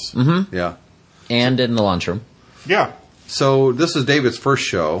Barry's house. Mm-hmm. Yeah. And in the lunchroom. Yeah. So this is David's first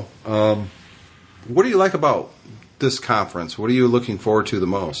show. What do you like about this conference? What are you looking forward to the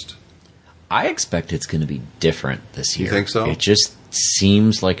most? I expect it's going to be different this year. You think so? It just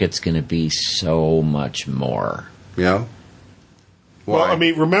seems like it's going to be so much more. Yeah. Well, Why? I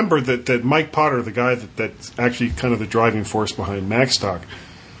mean, remember that Mike Potter, the guy that's actually kind of the driving force behind MacStock,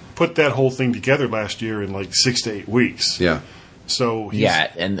 put that whole thing together last year in like 6 to 8 weeks. Yeah. So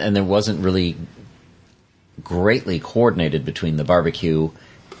Yeah, and there wasn't really greatly coordinated between the barbecue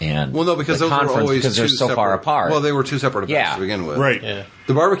and Well, no, because the those were conference always because they're two so far separate- apart. Well, they were two separate events Yeah. to begin with. Right. Yeah.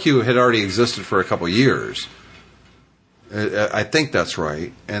 The barbecue had already existed for a couple of years. I think that's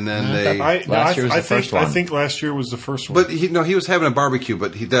right. And then they. Last year was the first one. I think last year was the first one. But he was having a barbecue,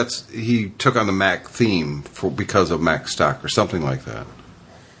 but he took on the Mac theme because of MacStock or something like that.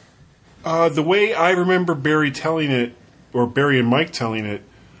 The way I remember Barry telling it, or Barry and Mike telling it,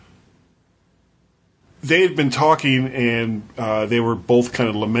 they had been talking and they were both kind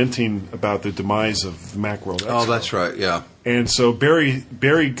of lamenting about the demise of the Macworld Expo. Oh, that's right. Yeah. And so Barry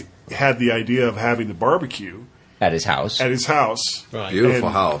had the idea of having the barbecue at his house. at his house. Right. Beautiful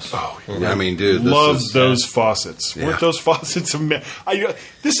And- house. Oh, I mean, dude, this Loved is, those faucets. Yeah. Weren't those faucets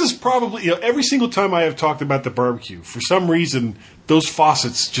this is probably, every single time I have talked about the barbecue, for some reason, those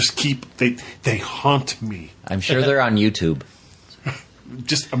faucets just they haunt me. I'm sure they're on YouTube.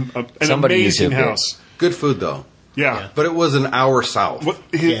 Just an Somebody amazing YouTube it. house. good food though. Yeah. But it was an hour south.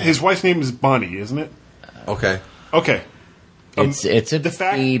 His wife's name is Bonnie, isn't it? Okay. Okay. It's a the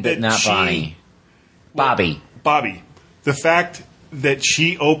fact B, but that not she- Bonnie. Bobby. Bobby. The fact that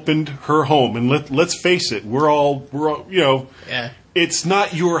she opened her home, and let's face it, we're all Yeah. it's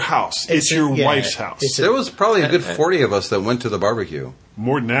not your house. It's your wife's house. There was probably a good 40 of us that went to the barbecue.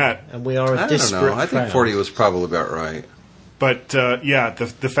 More than that. And we are a I don't disparate know. I think crowd. 40 was probably about right. But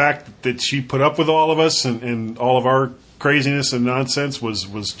the fact that she put up with all of us and all of our craziness and nonsense was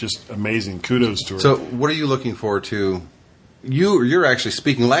just amazing. Kudos to her. So, what are you looking forward to? You're actually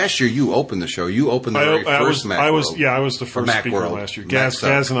speaking. Last year, you opened the show. You opened the very first Mac I was World. I was the first Mac speaker World. last year. Mac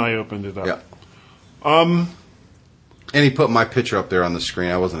Gaz and I opened it up. Yeah. And he put my picture up there on the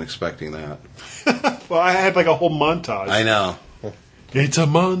screen. I wasn't expecting that. Well, I had like a whole montage. I know. It's a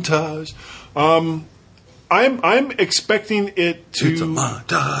montage. I'm expecting it to It's a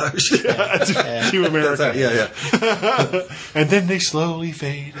montage. to America. Yeah. And then they slowly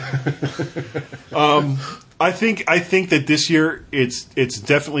fade. I think that this year it's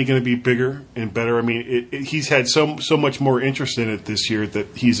definitely going to be bigger and better. I mean, he's had so much more interest in it this year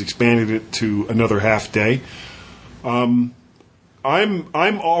that he's expanded it to another half day. I'm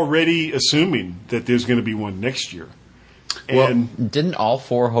already assuming that there's going to be one next year. And Didn't all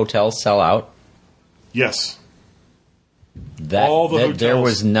 4 hotels sell out? yes, That, All the that there hotels.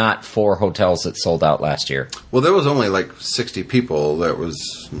 was not 4 hotels that sold out last year. Well, there was only like 60 people. That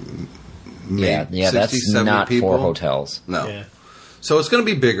was Yeah, 60, that's 70 not people. 4 hotels. No. Yeah. So it's going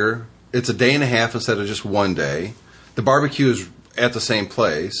to be bigger. It's a day and a half instead of just one day. The barbecue is at the same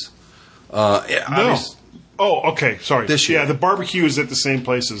place. no. Oh, okay. Sorry. This year. Yeah, the barbecue is at the same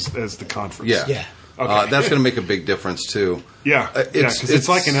place as the conference. Yeah. Yeah. Okay. That's going to make a big difference too. Yeah, because it's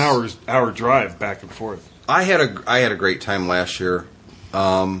like an hour drive back and forth. I had a great time last year.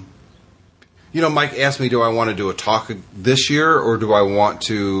 Mike asked me, do I want to do a talk this year or do I want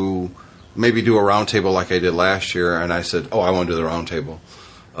to maybe do a roundtable like I did last year? And I said, I want to do the roundtable.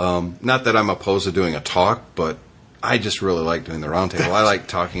 Not that I'm opposed to doing a talk, but I just really like doing the roundtable. I like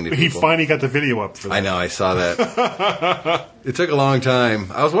talking to He people. finally got the video up for that. I know, I saw that. It took a long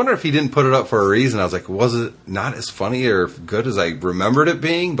time. I was wondering if he didn't put it up for a reason. I was like, was it not as funny or good as I remembered it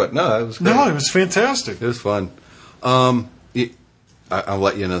being? But no, it was great. No, it was fantastic. It was fun. I'll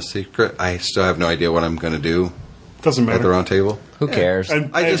let you know a secret. I still have no idea what I'm going to do Doesn't at the matter. round table. Who cares?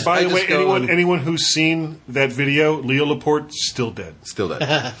 And, I just- by I the way, just go and- anyone who's seen that video, Leo Laporte's still dead. Still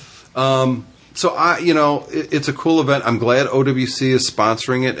dead. So it's a cool event. I'm glad OWC is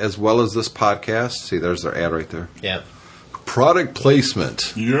sponsoring it as well as this podcast. See, there's their ad right there. Yeah. Product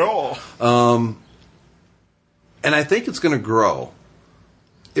placement. Yeah. And I think it's going to grow.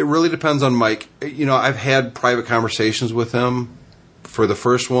 It really depends on Mike. I've had private conversations with him for the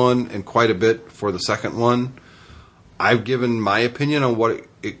first one and quite a bit for the second one. I've given my opinion on what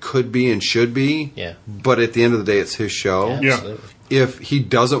it could be and should be. Yeah. But at the end of the day, it's his show. Yeah. Absolutely. If he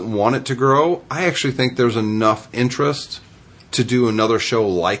doesn't want it to grow, I actually think there's enough interest to do another show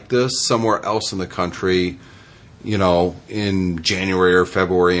like this somewhere else in the country, in January or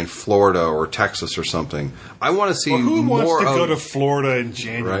February in Florida or Texas or something. I want to see Who more wants to of, go to Florida in right?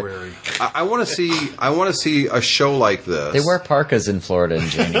 January? I want to see. I want to see a show like this. They wear parkas in Florida in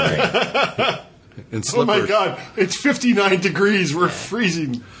January. in Oh my slippers. God! It's 59 degrees. We're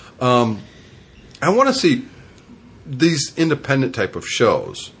freezing. I want to see these independent type of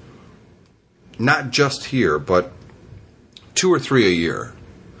shows, not just here, but 2 or 3 a year.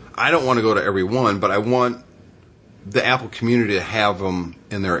 I don't want to go to every one, but I want the Apple community to have them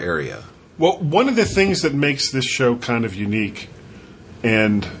in their area. Well, one of the things that makes this show kind of unique,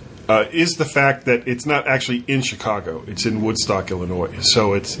 and is the fact that it's not actually in Chicago; it's in Woodstock, Illinois.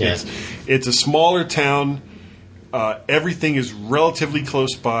 So it's a smaller town. Everything is relatively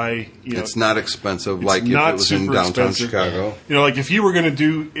close by. It's not expensive it's like if not it was in super downtown expensive. Chicago. Like if you were going to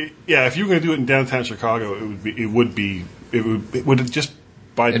do it in downtown Chicago, it would just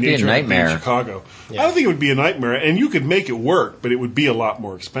by It'd be a nature of it being nightmare. Chicago. I don't think it would be a nightmare, and you could make it work, but it would be a lot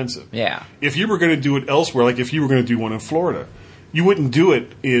more expensive. Yeah. If you were going to do it elsewhere, like if you were going to do one in Florida, you wouldn't do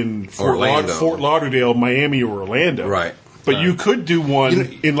it in Fort Lauderdale, Miami, or Orlando. Right. But you could do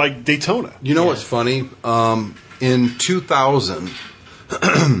one in like Daytona. You know what's funny? In 2000,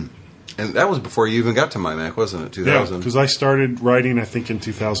 and that was before you even got to MyMac, wasn't it? 2000. because I started writing, I think, in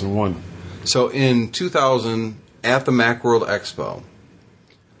 2001. So in 2000, at the Macworld Expo,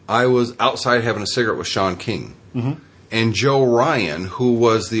 I was outside having a cigarette with Sean King. Mm-hmm. And Joe Ryan, who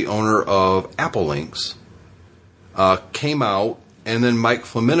was the owner of Apple Links, came out, and then Mike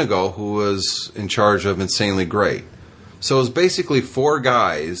Flamingo, who was in charge of Insanely Great. So it was basically 4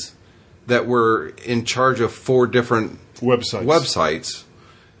 guys that were in charge of 4 different websites.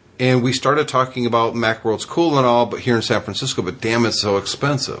 And we started talking about Macworld's cool and all, but here in San Francisco, but damn, it's so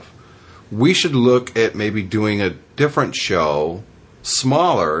expensive. We should look at maybe doing a different show,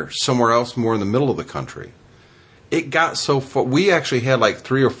 smaller, somewhere else more in the middle of the country. It got so far. We actually had like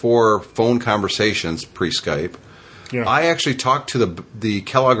 3 or 4 phone conversations pre-Skype. Yeah. I actually talked to the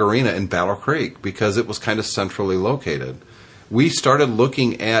Kellogg Arena in Battle Creek because it was kind of centrally located. We started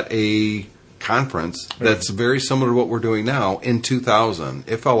looking at a conference that's very similar to what we're doing now in 2000.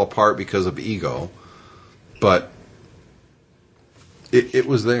 It fell apart because of ego, but it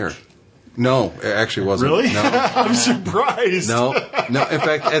was there. No, it actually wasn't. Really? No. I'm surprised. No. In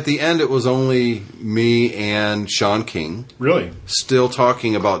fact, at the end, it was only me and Sean King Really? still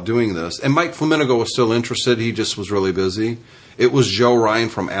talking about doing this. And Mike Flamingo was still interested. He just was really busy. It was Joe Ryan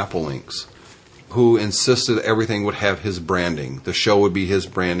from Apple Links who insisted everything would have his branding. The show would be his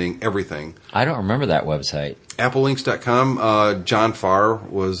branding, everything. I don't remember that website. AppleLinks.com, John Farr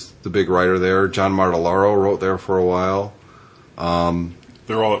was the big writer there. John Martellaro wrote there for a while.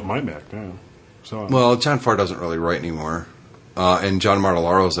 They're all at MyMac now. So Well, John Farr doesn't really write anymore. And John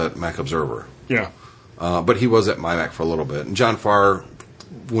Martellaro's at Mac Observer. yeah. But he was at MyMac for a little bit. And John Farr,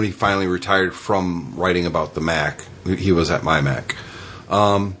 when he finally retired from writing about the Mac, he was at MyMac.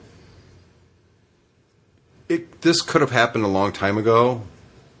 This could have happened a long time ago.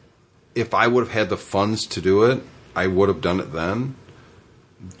 If I would have had the funds to do it, I would have done it then.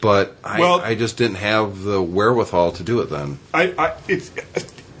 But I just didn't have the wherewithal to do it then. It's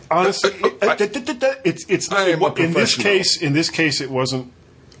honestly, it's I am a in this professional. case. In this case, it wasn't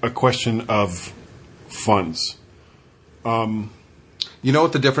a question of funds. You know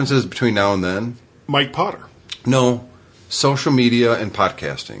what the difference is between now and then? Mike Potter. No, social media and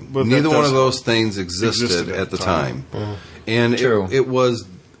podcasting. But Neither that one does- of those things existed at the time. And True. it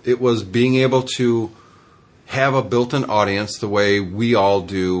was being able to have a built-in audience the way we all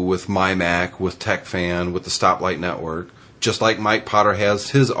do with MyMac, with TechFan, with the Stoplight Network, just like Mike Potter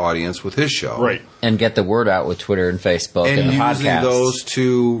has his audience with his show. Right. And get the word out with Twitter and Facebook and, And the using podcasts. those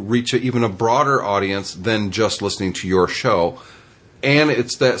to reach even a broader audience than just listening to your show. And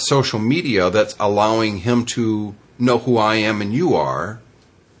it's that social media that's allowing him to know who I am and you are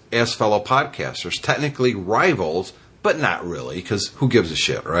as fellow podcasters. Technically rivals, but not really, because who gives a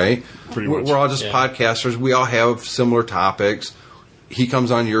shit, right? Pretty much. We're all just podcasters. We all have similar topics. He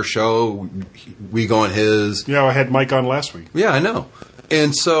comes on your show. We go on his. Yeah, I had Mike on last week. Yeah, I know.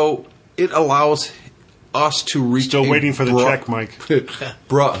 And so it allows us to reach. Still waiting for the check, Mike.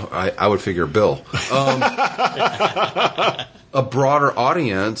 I would figure Bill. A broader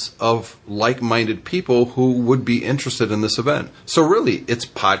audience of like-minded people who would be interested in this event. So really, it's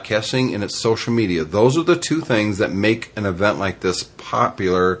podcasting and it's social media. Those are the two things that make an event like this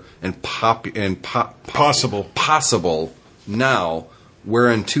popular and possible now, where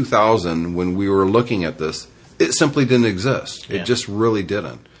in 2000, when we were looking at this, it simply didn't exist. It just really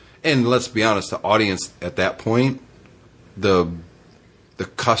didn't. And let's be honest, the audience at that point, the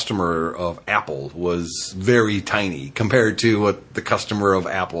customer of Apple was very tiny compared to what the customer of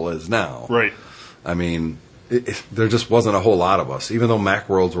Apple is now. Right. I mean, there just wasn't a whole lot of us, even though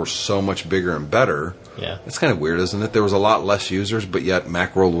Macworlds were so much bigger and better. Yeah. It's kind of weird, isn't it? There was a lot less users, but yet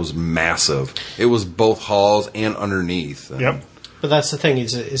Macworld was massive. It was both halls and underneath. And Yep. But that's the thing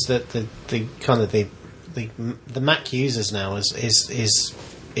is that the kind of the Mac users now is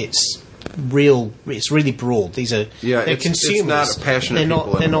it's really broad. These are they're consumers. It's not a passionate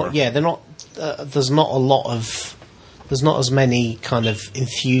people anymore. They're not. There's not as many kind of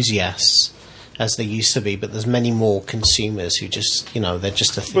enthusiasts as there used to be, but there's many more consumers who just they're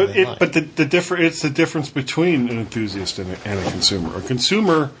just a thing. But it's the difference between an enthusiast and a consumer. A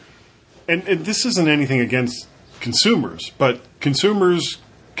consumer, and this isn't anything against consumers, but consumers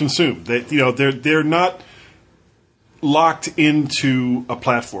consume. They're not locked into a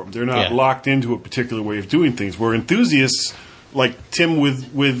platform. They're not locked into a particular way of doing things. Where enthusiasts, like Tim with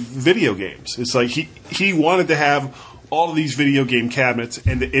video games, it's like he wanted to have all of these video game cabinets,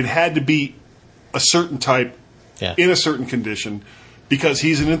 and it had to be a certain type in a certain condition because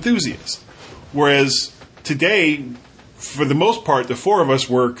he's an enthusiast. Whereas today, for the most part, the four of us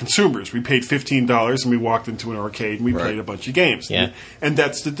were consumers. We paid $15 and we walked into an arcade and we played a bunch of games. Yeah. And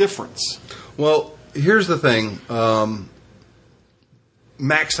that's the difference. Well, here's the thing.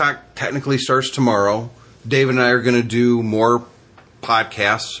 MacStock technically starts tomorrow. David and I are going to do more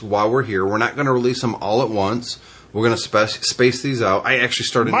podcasts while we're here. We're not going to release them all at once. We're going to space these out. I actually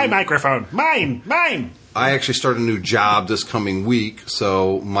started... microphone! Mine! I actually start a new job this coming week,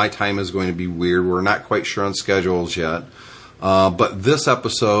 so my time is going to be weird. We're not quite sure on schedules yet. But this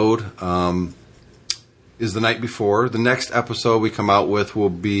episode is the night before. The next episode we come out with will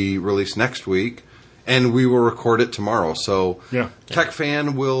be released next week, and we will record it tomorrow. So Tech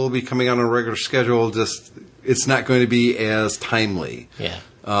Fan will be coming out on a regular schedule. Just it's not going to be as timely. Yeah.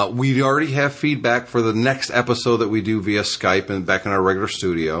 We already have feedback for the next episode that we do via Skype and back in our regular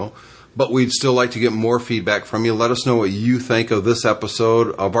studio. But we'd still like to get more feedback from you. Let us know what you think of this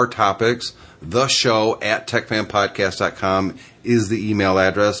episode, of our topics. The show at techfanpodcast.com is the email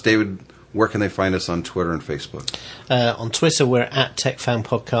address. David, where can they find us on Twitter and Facebook? On Twitter, we're at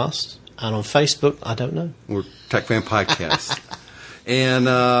TechFanPodcast. And on Facebook, I don't know. We're TechFan Podcast.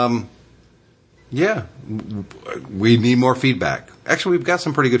 And, we need more feedback. Actually, we've got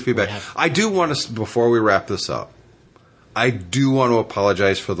some pretty good feedback. I do want to, before we wrap this up, I do want to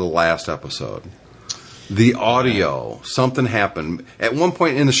apologize for the last episode. The audio, something happened. At one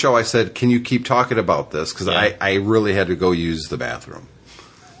point in the show, I said, can you keep talking about this? Because I really had to go use the bathroom.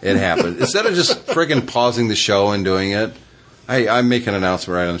 It happened. Instead of just friggin' pausing the show and doing it, I make an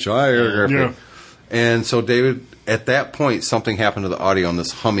announcement right on the show. And so, David, at that point, something happened to the audio, and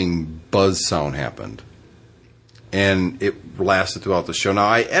this humming buzz sound happened. And it lasted throughout the show. Now,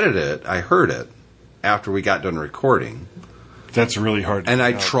 I edited it. I heard it after we got done recording. That's really hard to And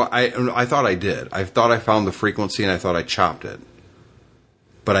I thought I did. I thought I found the frequency, and I thought I chopped it.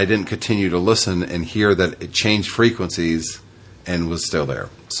 But I didn't continue to listen and hear that it changed frequencies and was still there.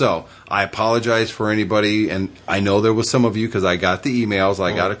 So I apologize for anybody, and I know there was some of you because I got the emails.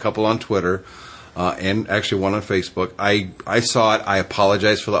 I got a couple on Twitter and actually one on Facebook. I saw it. I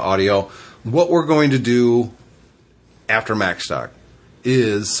apologize for the audio. What we're going to do after MacStock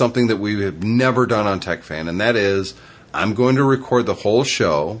is something that we have never done on TechFan, and that is I'm going to record the whole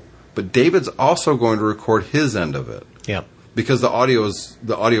show, but David's also going to record his end of it. Yeah. Because the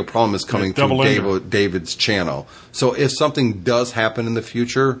audio problem is coming through David's channel. So if something does happen in the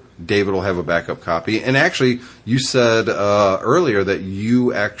future, David will have a backup copy. And actually, you said earlier that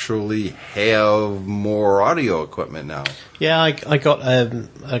you actually have more audio equipment now. Yeah, I got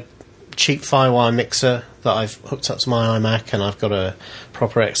a cheap Firewire mixer that I've hooked up to my iMac, and I've got a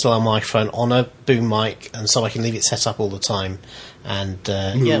proper XLR microphone on a boom mic, and so I can leave it set up all the time. And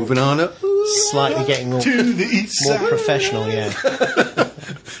Moving on up. Slightly getting more, To the east more side. professional, yeah.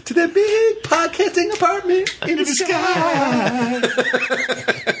 To that big podcasting apartment in the sky.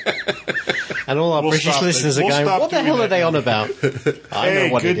 And all our We'll British stop listeners it. are We'll going, stop what the doing hell that are they now." on about? I know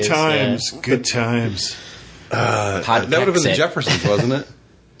Hey, what good it is. times. Yeah. Good times. That would have been the Jeffersons, wasn't it?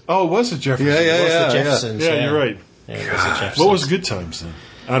 Oh, it was the Jeffersons. Yeah, yeah, It was yeah. the Jeffersons. Yeah, you're right. Yeah, it was the Jeffersons. What was good times then?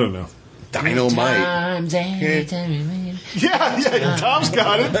 I don't know. Dynamite. Yeah, Tom's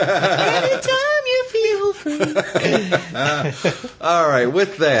got it. All right,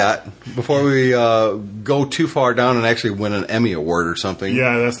 with that, before we go too far down and actually win an Emmy Award or something,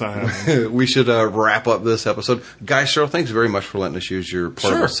 Yeah, that's not happening. we should wrap up this episode. Guy Cheryl, thanks very much for letting us use your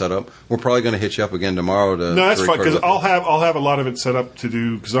portable Sure. setup. We're probably going to hit you up again tomorrow to No, that's to fine record because with I'll have a lot of it set up to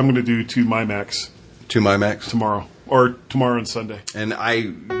do because I'm going to do 2 MyMacs to my Max. tomorrow or tomorrow and Sunday. And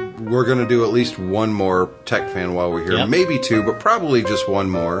we're going to do at least one more Tech Fan while we're here. Yep. Maybe 2, but probably just one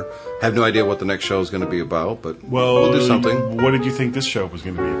more. Have no idea what the next show is going to be about, but Well, we'll do something. What did you think this show was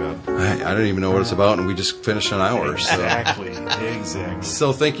going to be about? I don't even know what it's about, and we just finished an hour. So. Exactly.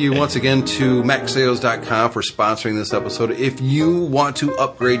 So thank you once again to MacSales.com for sponsoring this episode. If you want to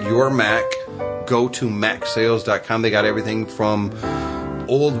upgrade your Mac, go to MacSales.com. They got everything from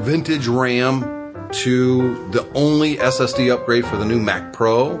old vintage RAM to the only SSD upgrade for the new Mac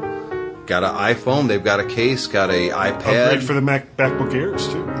Pro. Got an iPhone. They've got a case. Got a iPad. Upgrade for the MacBook Airs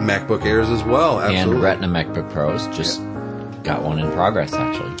too. MacBook Airs as well. Absolutely. And Retina MacBook Pros. Just got one in progress,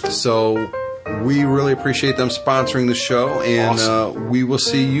 actually. So we really appreciate them sponsoring the show, and we will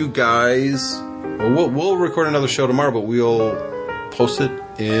see you guys. Well, we'll record another show tomorrow, but we'll post it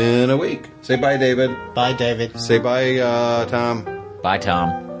in a week. Say bye, David. Bye, David. Say bye, Tom. Bye, Tom.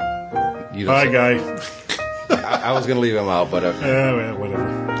 You don't Bye, say- guy. I was going to leave him out, but Well,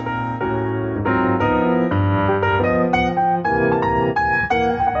 whatever.